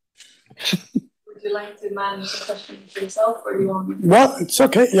 Would you like to manage the question for yourself, or do you want me to? Well, it's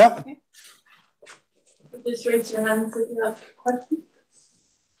okay, yeah. Okay. Just raise your hand if you have a question.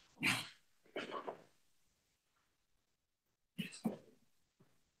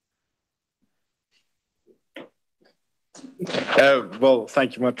 Well,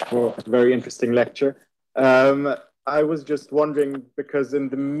 thank you much for a very interesting lecture. I was just wondering, because in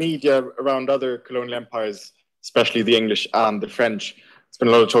the media around other colonial empires, especially the English and the French, there's been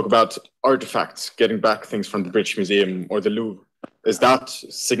a lot of talk about artifacts, getting back things from the British Museum or the Louvre. Is that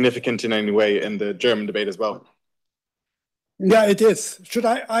significant in any way in the German debate as well? Yeah, it is. Should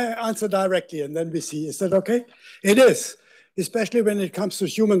I answer directly and then we see? Is that okay? It is, especially when it comes to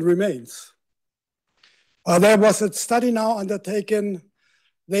human remains. There was a study now undertaken.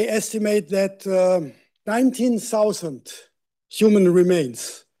 They estimate that 19,000 human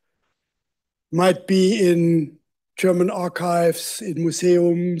remains might be in German archives, in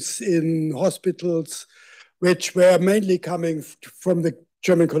museums, in hospitals, which were mainly coming from the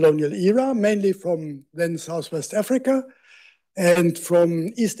German colonial era, mainly from then Southwest Africa and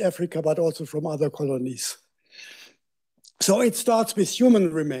from East Africa, but also from other colonies. So it starts with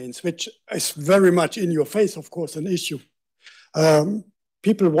human remains, which is very much in your face, of course, an issue.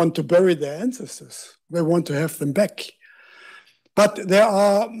 People want to bury their ancestors. They want to have them back. But there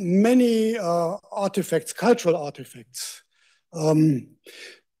are many artifacts, cultural artifacts.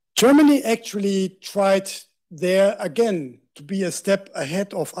 Germany actually tried there, again, to be a step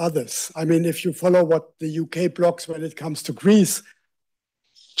ahead of others. I mean, if you follow what the UK blocks when it comes to Greece,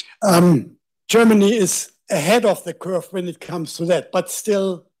 Germany is ahead of the curve when it comes to that, but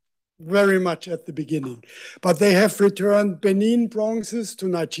still very much at the beginning. But they have returned Benin bronzes to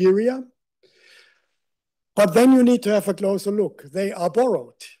Nigeria. But then you need to have a closer look. They are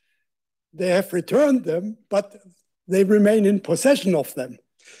borrowed. They have returned them, but they remain in possession of them.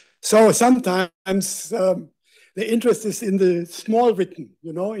 So sometimes the interest is in the small written,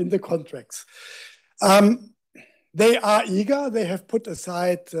 you know, in the contracts. They are eager. They have put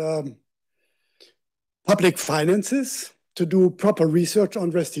aside public finances to do proper research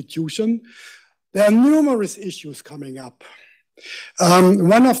on restitution. There are numerous issues coming up.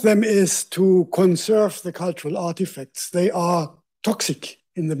 One of them is to conserve the cultural artifacts. They are toxic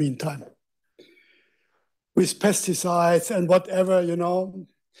in the meantime, with pesticides and whatever, you know.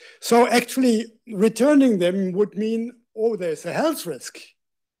 So actually returning them would mean, oh, there's a health risk.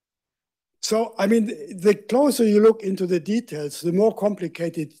 So, I mean, the closer you look into the details, the more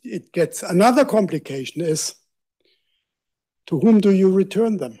complicated it gets. Another complication is, to whom do you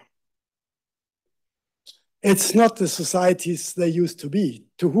return them? It's not the societies they used to be.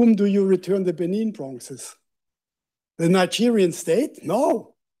 To whom do you return the Benin bronzes? The Nigerian state?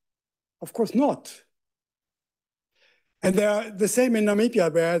 No, of course not. And they are the same in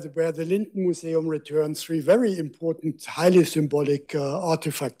Namibia, where the Linden Museum returns 3 very important, highly symbolic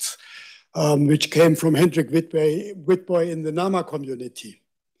artifacts, which came from Hendrik Witbooi in the Nama community.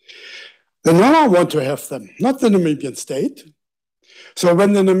 The Nama want to have them, not the Namibian state. So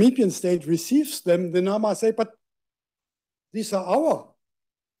when the Namibian state receives them, the Nama say, but these are our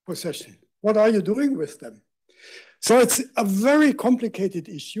possession. What are you doing with them? So it's a very complicated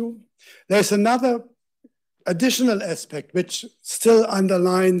issue. There's another additional aspect which still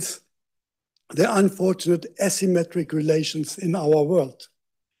underlines the unfortunate asymmetric relations in our world.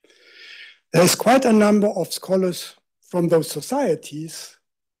 There's quite a number of scholars from those societies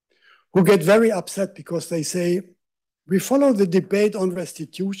who get very upset because they say, we follow the debate on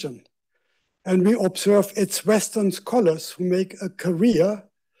restitution, and we observe it's Western scholars who make a career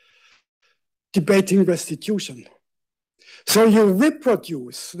debating restitution. So you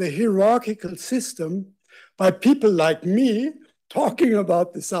reproduce the hierarchical system by people like me talking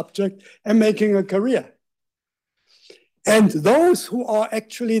about the subject and making a career. And those who are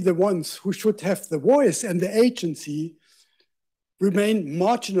actually the ones who should have the voice and the agency remain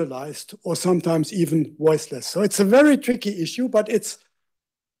marginalized or sometimes even voiceless. So it's a very tricky issue, but it's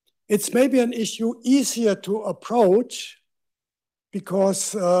maybe an issue easier to approach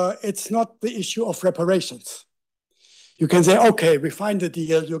because it's not the issue of reparations. You can say, okay, we find a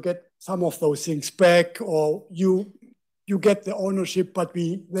deal, you get some of those things back, or you get the ownership, but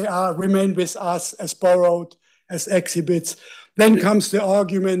they remain with us as borrowed, as exhibits. Then comes the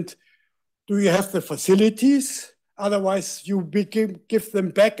argument, do you have the facilities? Otherwise, you give them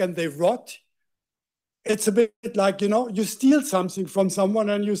back and they rot. It's a bit like, you steal something from someone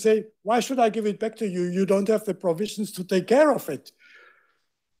and you say, why should I give it back to you? You don't have the provisions to take care of it.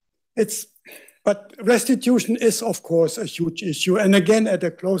 But restitution is, of course, a huge issue. And again, at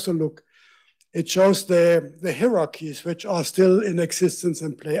a closer look, it shows the hierarchies which are still in existence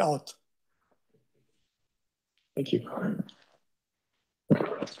and play out. Thank you.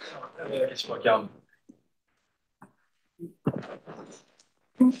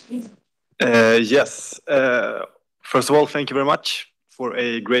 Yes. First of all, thank you very much for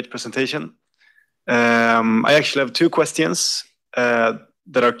a great presentation. I actually have two questions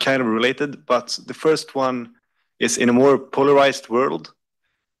that are kind of related, but the first one is, in a more polarized world,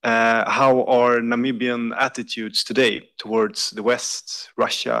 how are Namibian attitudes today towards the West,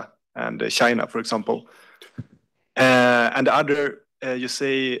 Russia, and China, for example? And the other, you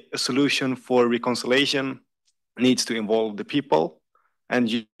say a solution for reconciliation needs to involve the people. And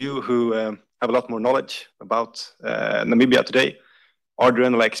you who have a lot more knowledge about Namibia today, are there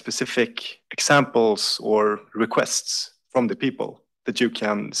any specific examples or requests from the people that you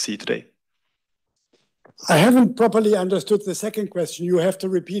can see today? I haven't properly understood the second question. You have to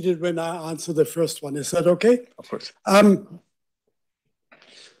repeat it when I answer the first one. Is that okay? Of course.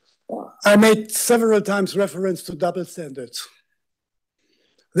 I made several times reference to double standards.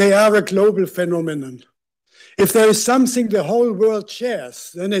 They are a global phenomenon. If there is something the whole world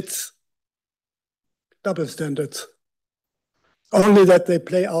shares, then it's double standards. Only that they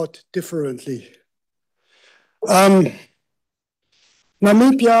play out differently.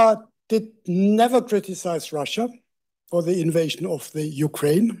 Namibia did never criticize Russia for the invasion of the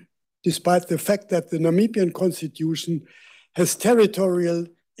Ukraine, despite the fact that the Namibian constitution has territorial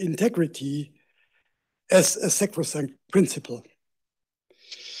integrity as a sacrosanct principle.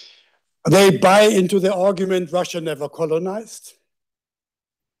 They buy into the argument Russia never colonized,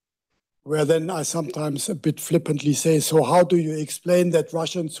 where then I sometimes a bit flippantly say, so how do you explain that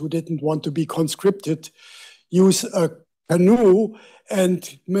Russians who didn't want to be conscripted use a canoe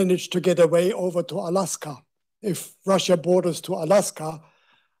and manage to get away over to Alaska? If Russia borders to Alaska,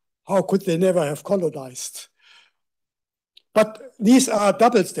 how could they never have colonized? But these are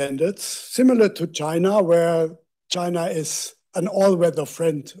double standards, similar to China, where China is an all-weather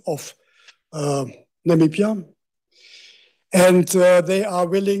friend of Namibia. And they are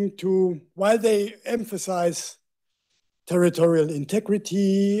willing to, while they emphasize territorial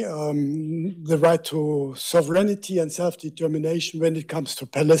integrity, the right to sovereignty and self-determination when it comes to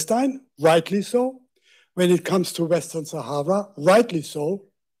Palestine, rightly so. When it comes to Western Sahara, rightly so.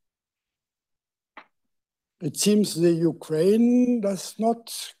 It seems the Ukraine does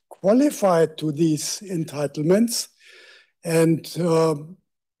not qualify to these entitlements, and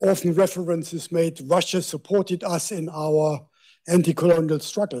often reference is made, Russia supported us in our anti-colonial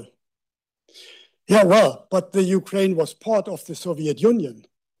struggle. Yeah, well, but the Ukraine was part of the Soviet Union.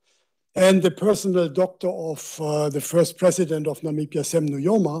 And the personal doctor of the first president of Namibia, Sem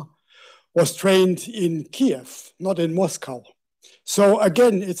Nujoma, was trained in Kiev, not in Moscow. So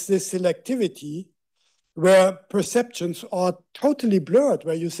again, it's this selectivity where perceptions are totally blurred,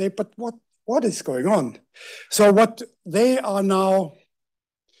 where you say, but what is going on? So what they are now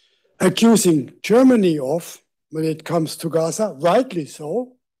accusing Germany of, when it comes to Gaza, rightly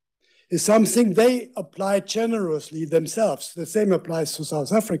so, is something they apply generously themselves. The same applies to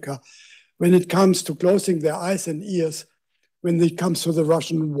South Africa when it comes to closing their eyes and ears when it comes to the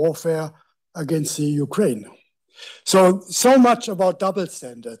Russian warfare against the Ukraine. So much about double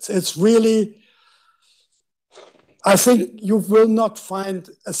standards. It's really, I think you will not find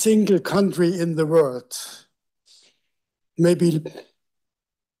a single country in the world, maybe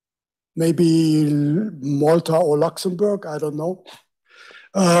Malta or Luxembourg, I don't know.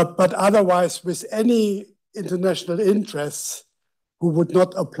 But otherwise, with any international interests, who would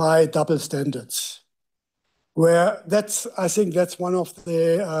not apply double standards. I think that's one of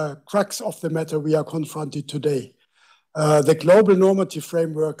the crux of the matter we are confronted today. The global normative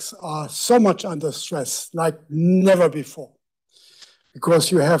frameworks are so much under stress like never before,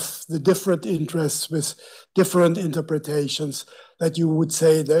 because you have the different interests with different interpretations that you would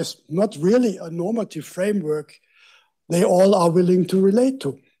say there's not really a normative framework they all are willing to relate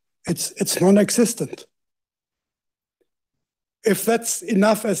to. It's non-existent. If that's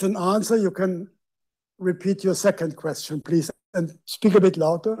enough as an answer, you can repeat your second question, please, and speak a bit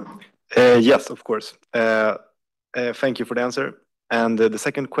louder. Yes, of course. Thank you for the answer. And the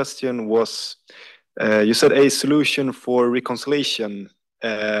second question was, you said a solution for reconciliation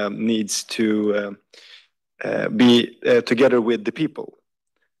needs to be together with the people.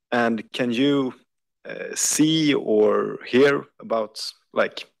 And can you see or hear about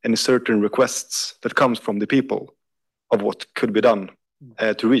like any certain requests that comes from the people of what could be done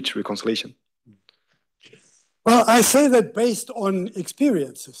to reach reconciliation? Well, I say that based on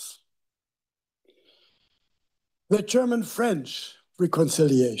experiences. The German-French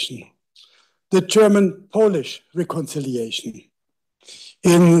reconciliation, the German-Polish reconciliation,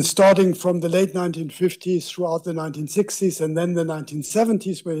 starting from the late 1950s throughout the 1960s and then the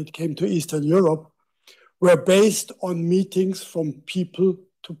 1970s when it came to Eastern Europe, were based on meetings from people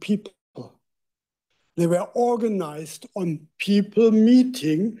to people. They were organized on people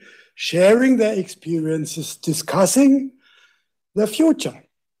meeting, sharing their experiences, discussing the future.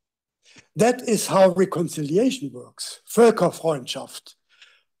 That is how reconciliation works. Völkerfreundschaft,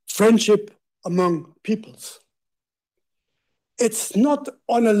 friendship among peoples. It's not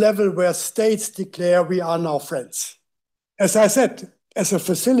on a level where states declare we are now friends. As I said, as a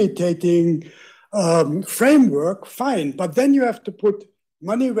facilitating framework, fine, but then you have to put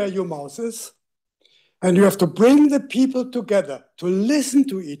money where your mouth is, and you have to bring the people together to listen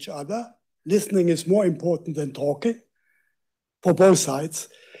to each other. Listening is more important than talking for both sides,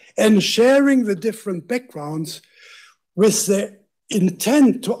 and sharing the different backgrounds with the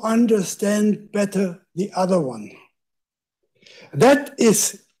intent to understand better the other one. That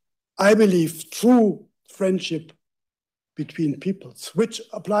is, I believe, true friendship between peoples, which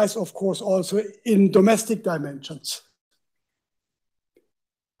applies, of course, also in domestic dimensions.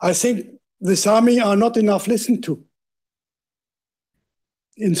 I think the Sami are not enough listened to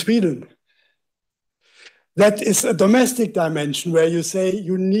in Sweden. That is a domestic dimension where you say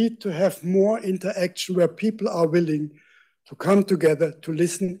you need to have more interaction where people are willing to come together to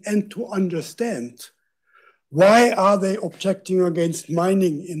listen and to understand. Why are they objecting against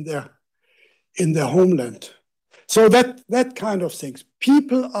mining in their homeland? So that kind of things.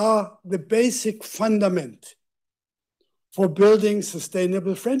 People are the basic fundament for building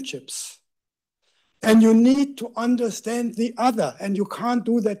sustainable friendships. And you need to understand the other, and you can't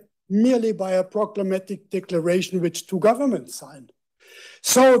do that merely by a proclamatic declaration which two governments signed.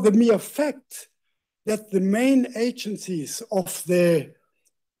 So the mere fact that the main agencies of the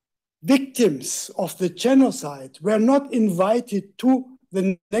victims of the genocide were not invited to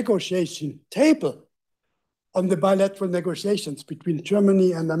the negotiation table on the bilateral negotiations between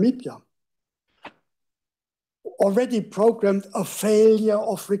Germany and Namibia already programmed a failure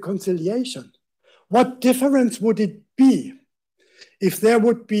of reconciliation. What difference would it be if there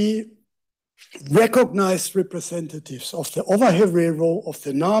would be recognized representatives of the Overherero, of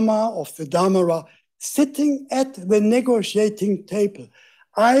the Nama, of the Damara, sitting at the negotiating table,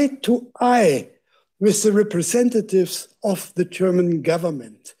 eye to eye with the representatives of the German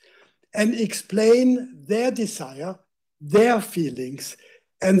government, and explain their desire, their feelings,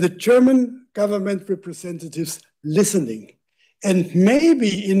 and the German government representatives listening, and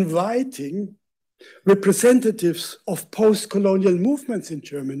maybe inviting representatives of post-colonial movements in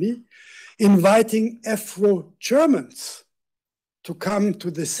Germany, inviting Afro-Germans to come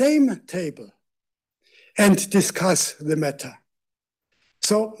to the same table and discuss the matter.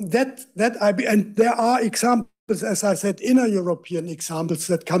 So and there are examples, as I said, inner European examples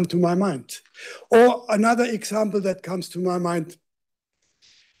that come to my mind. Or another example that comes to my mind,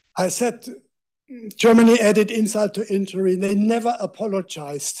 I said, Germany added insult to injury. They never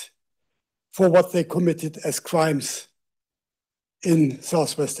apologized for what they committed as crimes in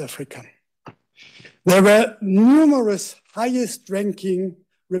Southwest Africa. There were numerous highest-ranking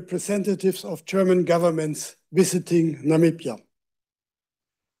representatives of German governments visiting Namibia.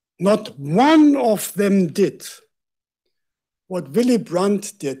 Not one of them did what Willy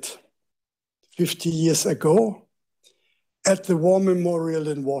Brandt did 50 years ago at the War Memorial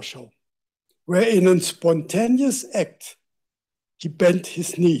in Warsaw, where in a spontaneous act, he bent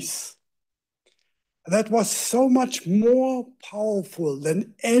his knees that was so much more powerful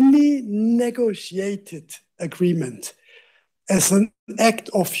than any negotiated agreement as an act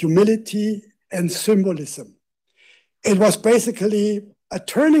of humility and symbolism. It was basically a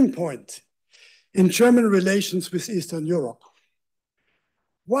turning point in German relations with Eastern Europe.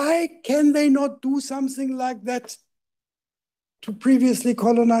 Why can they not do something like that to previously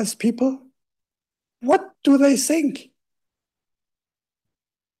colonized people? What do they think?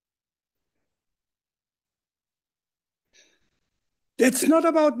 It's not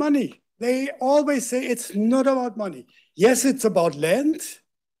about money. They always say it's not about money. Yes, it's about land.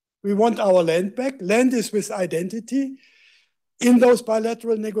 We want our land back. Land is with identity. In those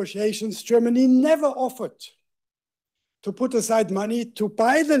bilateral negotiations, Germany never offered to put aside money to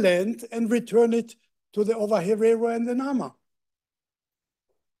buy the land and return it to the Overherero and the Nama.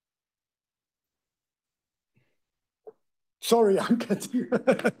 Sorry, I'm cutting.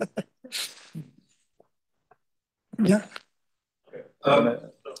 Yeah. Hi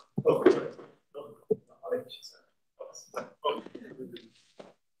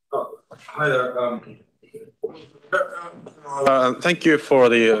there. Thank you for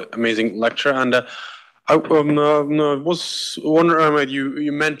the amazing lecture. And I was wondering,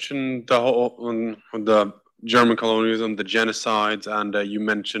 you mentioned the whole the German colonialism, the genocides, and you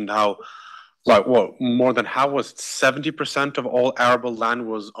mentioned how, like, what, more than how was 70% of all arable land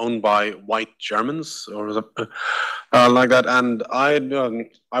was owned by white Germans, or like that. And I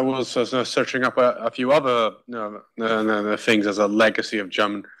was searching up a few other things as a legacy of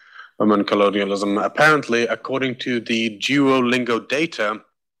German colonialism. Apparently, according to the Duolingo data,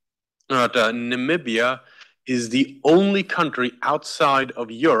 Namibia is the only country outside of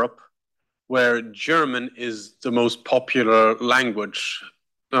Europe where German is the most popular language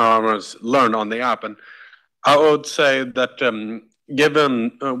learned on the app. And I would say that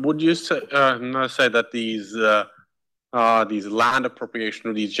given, would you say that these land appropriation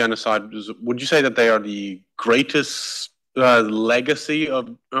or these genocides, would you say that they are the greatest legacy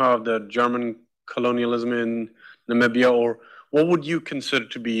of the German colonialism in Namibia, or what would you consider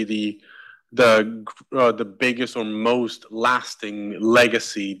to be the biggest or most lasting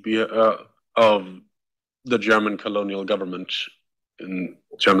legacy of the German colonial government in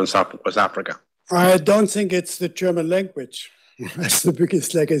German West Africa? I don't think it's the German language. That's the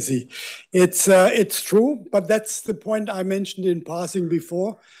biggest legacy. It's true, but that's the point I mentioned in passing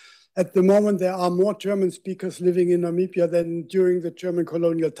before. At the moment, there are more German speakers living in Namibia than during the German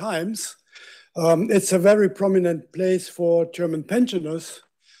colonial times. It's a very prominent place for German pensioners.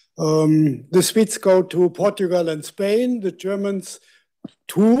 The Swedes go to Portugal and Spain, the Germans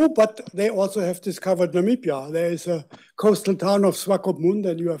too, but they also have discovered Namibia. There is a coastal town of Swakopmund,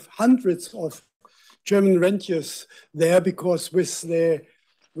 and you have hundreds of German rentiers there because with the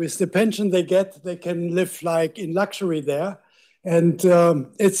pension they get, they can live like in luxury there. And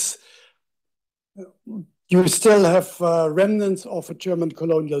you still have remnants of a German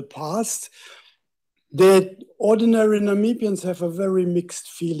colonial past. The ordinary Namibians have a very mixed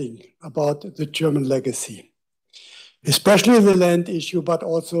feeling about the German legacy, especially the land issue, but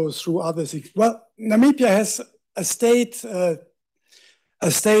also through other things. Well, Namibia has a state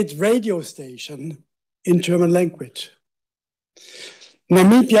radio station in German language.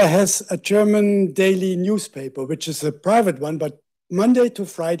 Namibia has a German daily newspaper, which is a private one, but Monday to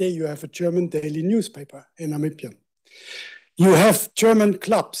Friday, you have a German daily newspaper in Namibia. You have German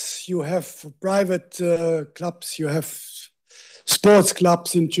clubs, you have private clubs, you have sports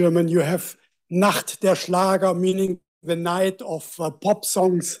clubs in German, you have Nacht der Schlager, meaning the night of pop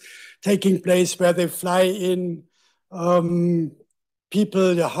songs taking place where they fly in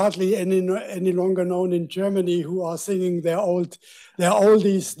people hardly any longer known in Germany who are singing their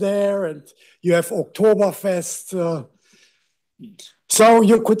oldies there, and you have Oktoberfest. So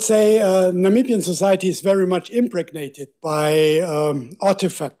you could say Namibian society is very much impregnated by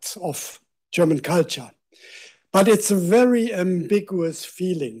artifacts of German culture, but it's a very ambiguous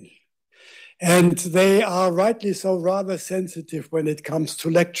feeling. And they are rightly so rather sensitive when it comes to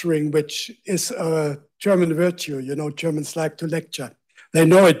lecturing, which is a German virtue. You know, Germans like to lecture. They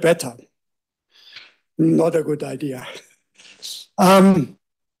know it better. Not a good idea.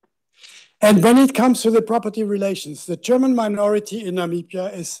 And when it comes to the property relations, the German minority in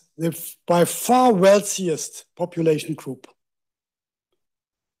Namibia is the by far wealthiest population group.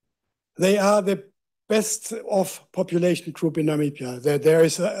 They are the best off population group in Namibia. There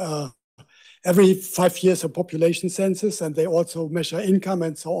is every 5 years a population census, and they also measure income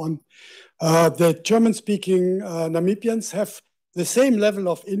and so on. The German-speaking Namibians have the same level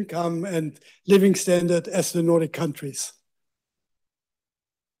of income and living standard as the Nordic countries.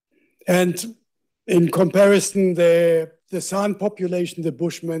 And In comparison, the San population, the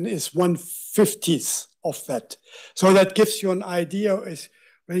Bushmen, is 1/50th of that. So that gives you an idea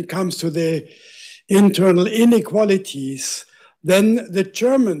when it comes to the internal inequalities. Then the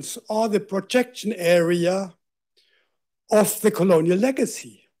Germans are the projection area of the colonial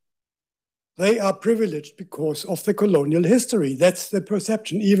legacy. They are privileged because of the colonial history. That's the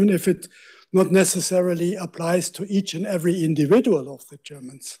perception, even if it not necessarily applies to each and every individual of the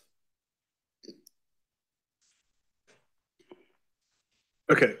Germans.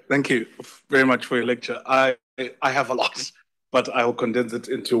 Okay, thank you very much for your lecture. I have a lot, but I will condense it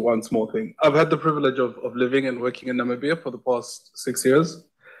into one small thing. I've had the privilege of living and working in Namibia for the past 6 years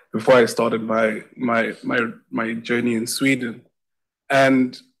before I started my journey in Sweden.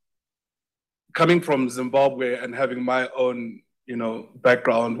 And coming from Zimbabwe and having my own,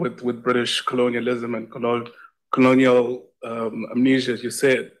 background with British colonialism and colonial amnesia, as you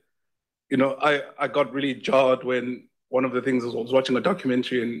said, I got really jarred when one of the things I was watching a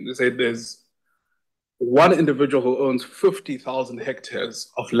documentary and they said there's one individual who owns 50,000 hectares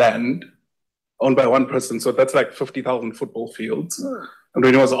of land owned by one person. So that's like 50,000 football fields. And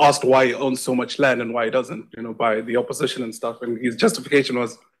when he was asked why he owns so much land and why he doesn't, by the opposition and stuff, and his justification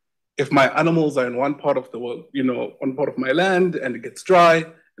was, if my animals are in one part of the world, one part of my land and it gets dry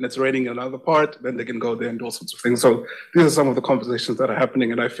and it's raining in another part, then they can go there and do all sorts of things. So these are some of the conversations that are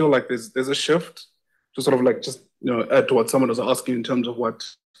happening. And I feel like there's a shift to sort of like just, add to what someone was asking in terms of what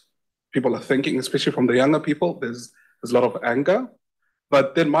people are thinking, especially from the younger people. There's a lot of anger.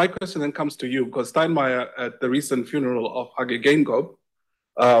 But then my question then comes to you, because Steinmeier at the recent funeral of Hage Geingob,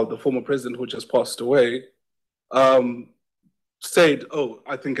 the former president who just passed away, said,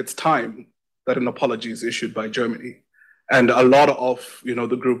 I think it's time that an apology is issued by Germany. And a lot of,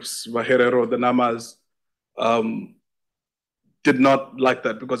 the groups, Vaherero, the Namas, did not like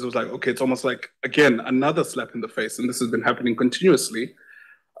that because it was like, okay, it's almost like, again, another slap in the face. And this has been happening continuously.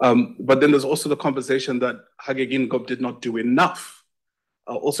 But then there's also the conversation that Hage Geingob did not do enough,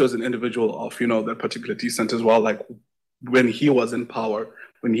 also as an individual of, that particular descent as well. Like when he was in power,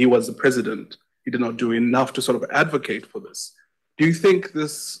 when he was the president, he did not do enough to sort of advocate for this. Do you think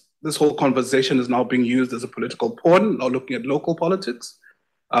this whole conversation is now being used as a political pawn, or looking at local politics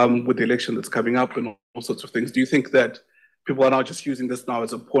with the election that's coming up and all sorts of things? Do you think that people are now just using this now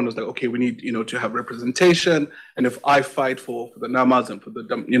as a pawn, as like, okay, we need, to have representation, and if I fight for the Namas and for the,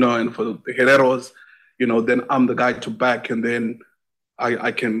 and for the Hereros, then I'm the guy to back, and then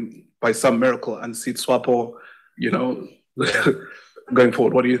I can, by some miracle, unseat SWAPO, going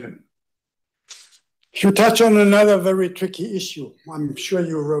forward. What do you think? You touch on another very tricky issue. I'm sure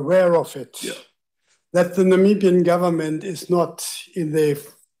you're aware of it. Yeah. That the Namibian government is not, in the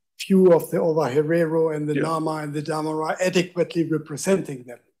view of the Ovaherero and the Nama and the Damara, adequately representing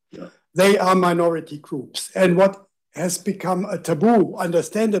them. Yeah. They are minority groups. And what has become a taboo,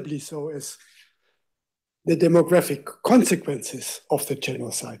 understandably so, is the demographic consequences of the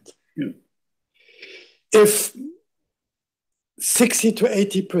genocide. Yeah. If 60 to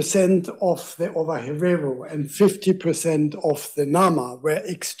 80% of the Ovaherero and 50% of the Nama were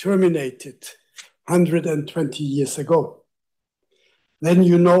exterminated 120 years ago, then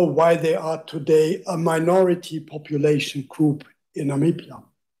you know why they are today a minority population group in Namibia.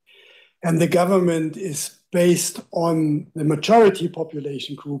 And the government is based on the majority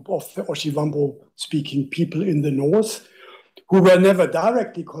population group of the Oshivambo-speaking people in the north, who were never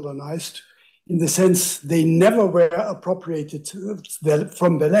directly colonized, in the sense they never were appropriated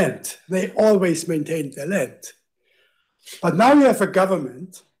from the land. They always maintained their land. But now you have a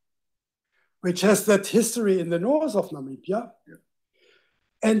government which has that history in the north of Namibia,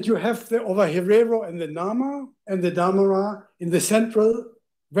 and you have the Ovaherero and the Nama and the Damara in the central,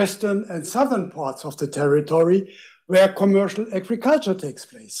 western, and southern parts of the territory, where commercial agriculture takes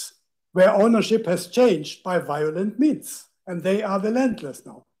place, where ownership has changed by violent means, and they are the landless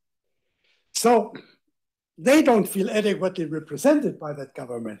now. So they don't feel adequately represented by that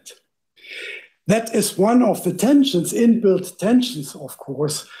government. That is one of the tensions, inbuilt tensions, of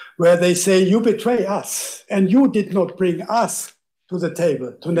course, where they say, you betray us, and you did not bring us to the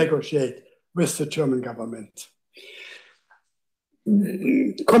table to negotiate with the German government.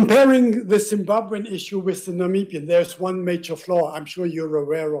 Comparing the Zimbabwean issue with the Namibian, there's one major flaw. I'm sure you're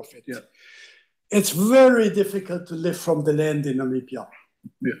aware of it. Yeah. It's very difficult to live from the land in Namibia.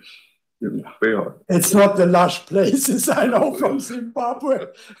 Yes. Very hard. It's not the lush places I know from Zimbabwe,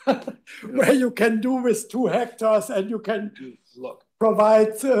 where you can do with 2 hectares and you can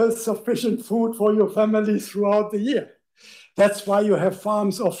provide sufficient food for your family throughout the year. That's why you have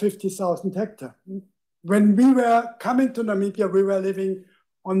farms of 50,000 hectares. When we were coming to Namibia, we were living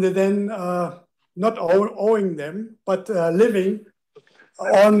on the then not owing them, but living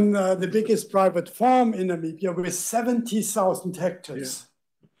on the biggest private farm in Namibia with 70,000 hectares.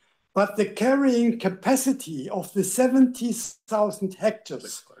 Yeah. But the carrying capacity of the 70,000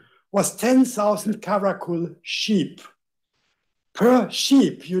 hectares was 10,000 karakul sheep. Per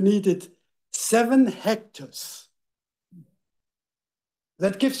sheep, you needed 7 hectares.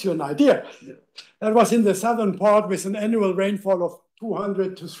 That gives you an idea. That was in the southern part with an annual rainfall of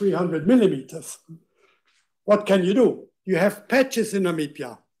 200 to 300 millimeters. What can you do? You have patches in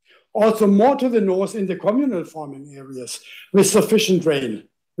Namibia, also more to the north in the communal farming areas with sufficient rain,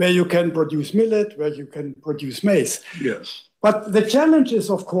 where you can produce millet, where you can produce maize. Yes. But the challenge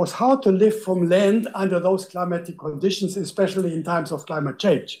is, of course, how to live from land under those climatic conditions, especially in times of climate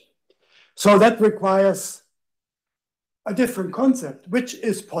change. So that requires a different concept, which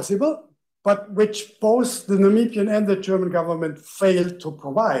is possible, but which both the Namibian and the German government failed to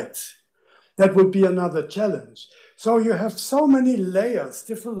provide. That would be another challenge. So you have so many layers,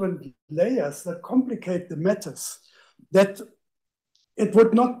 different layers that complicate the matters, that it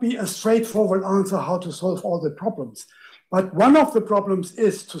would not be a straightforward answer how to solve all the problems. But one of the problems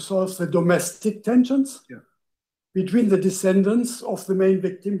is to solve the domestic tensions between the descendants of the main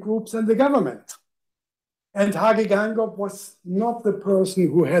victim groups and the government. And Hage Geingob was not the person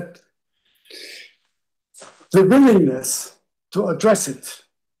who had the willingness to address it,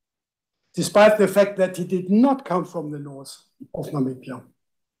 despite the fact that he did not come from the north of Namibia.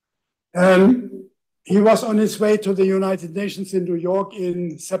 And he was on his way to the United Nations in New York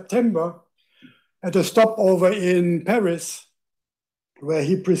in September at a stopover in Paris, where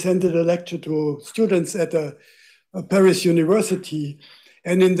he presented a lecture to students at a Paris university.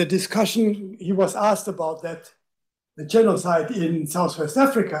 And in the discussion, he was asked about that, the genocide in Southwest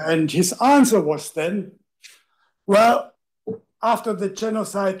Africa. And his answer was then, well, after the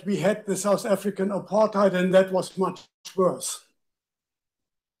genocide, we had the South African apartheid, and that was much worse.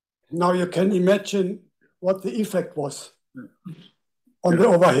 Now you can imagine what the effect was on the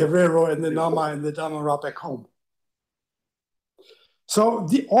Ovaherero and the Nama and the Damara back home. So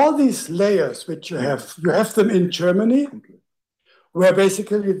all these layers which you have them in Germany, where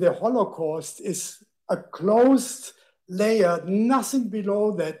basically the Holocaust is a closed layer, nothing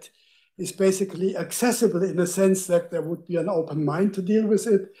below that is basically accessible in the sense that there would be an open mind to deal with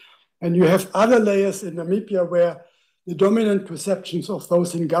it. And you have other layers in Namibia where the dominant perceptions of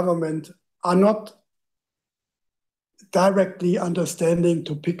those in government are not directly understanding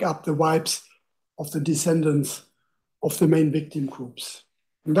to pick up the vibes of the descendants of the main victim groups.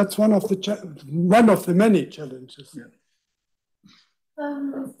 And that's one of the many challenges. Yeah.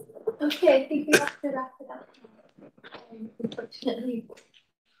 Okay, I think we have to wrap it up, unfortunately.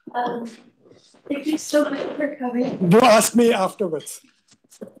 Thank you so much for coming. Do ask me afterwards.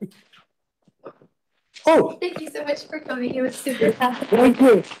 Oh! Thank you so much for coming. It was super fun. Thank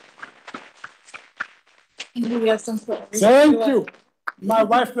you. We have some flowers. Thank you. My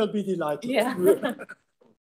wife will be delighted. Yeah.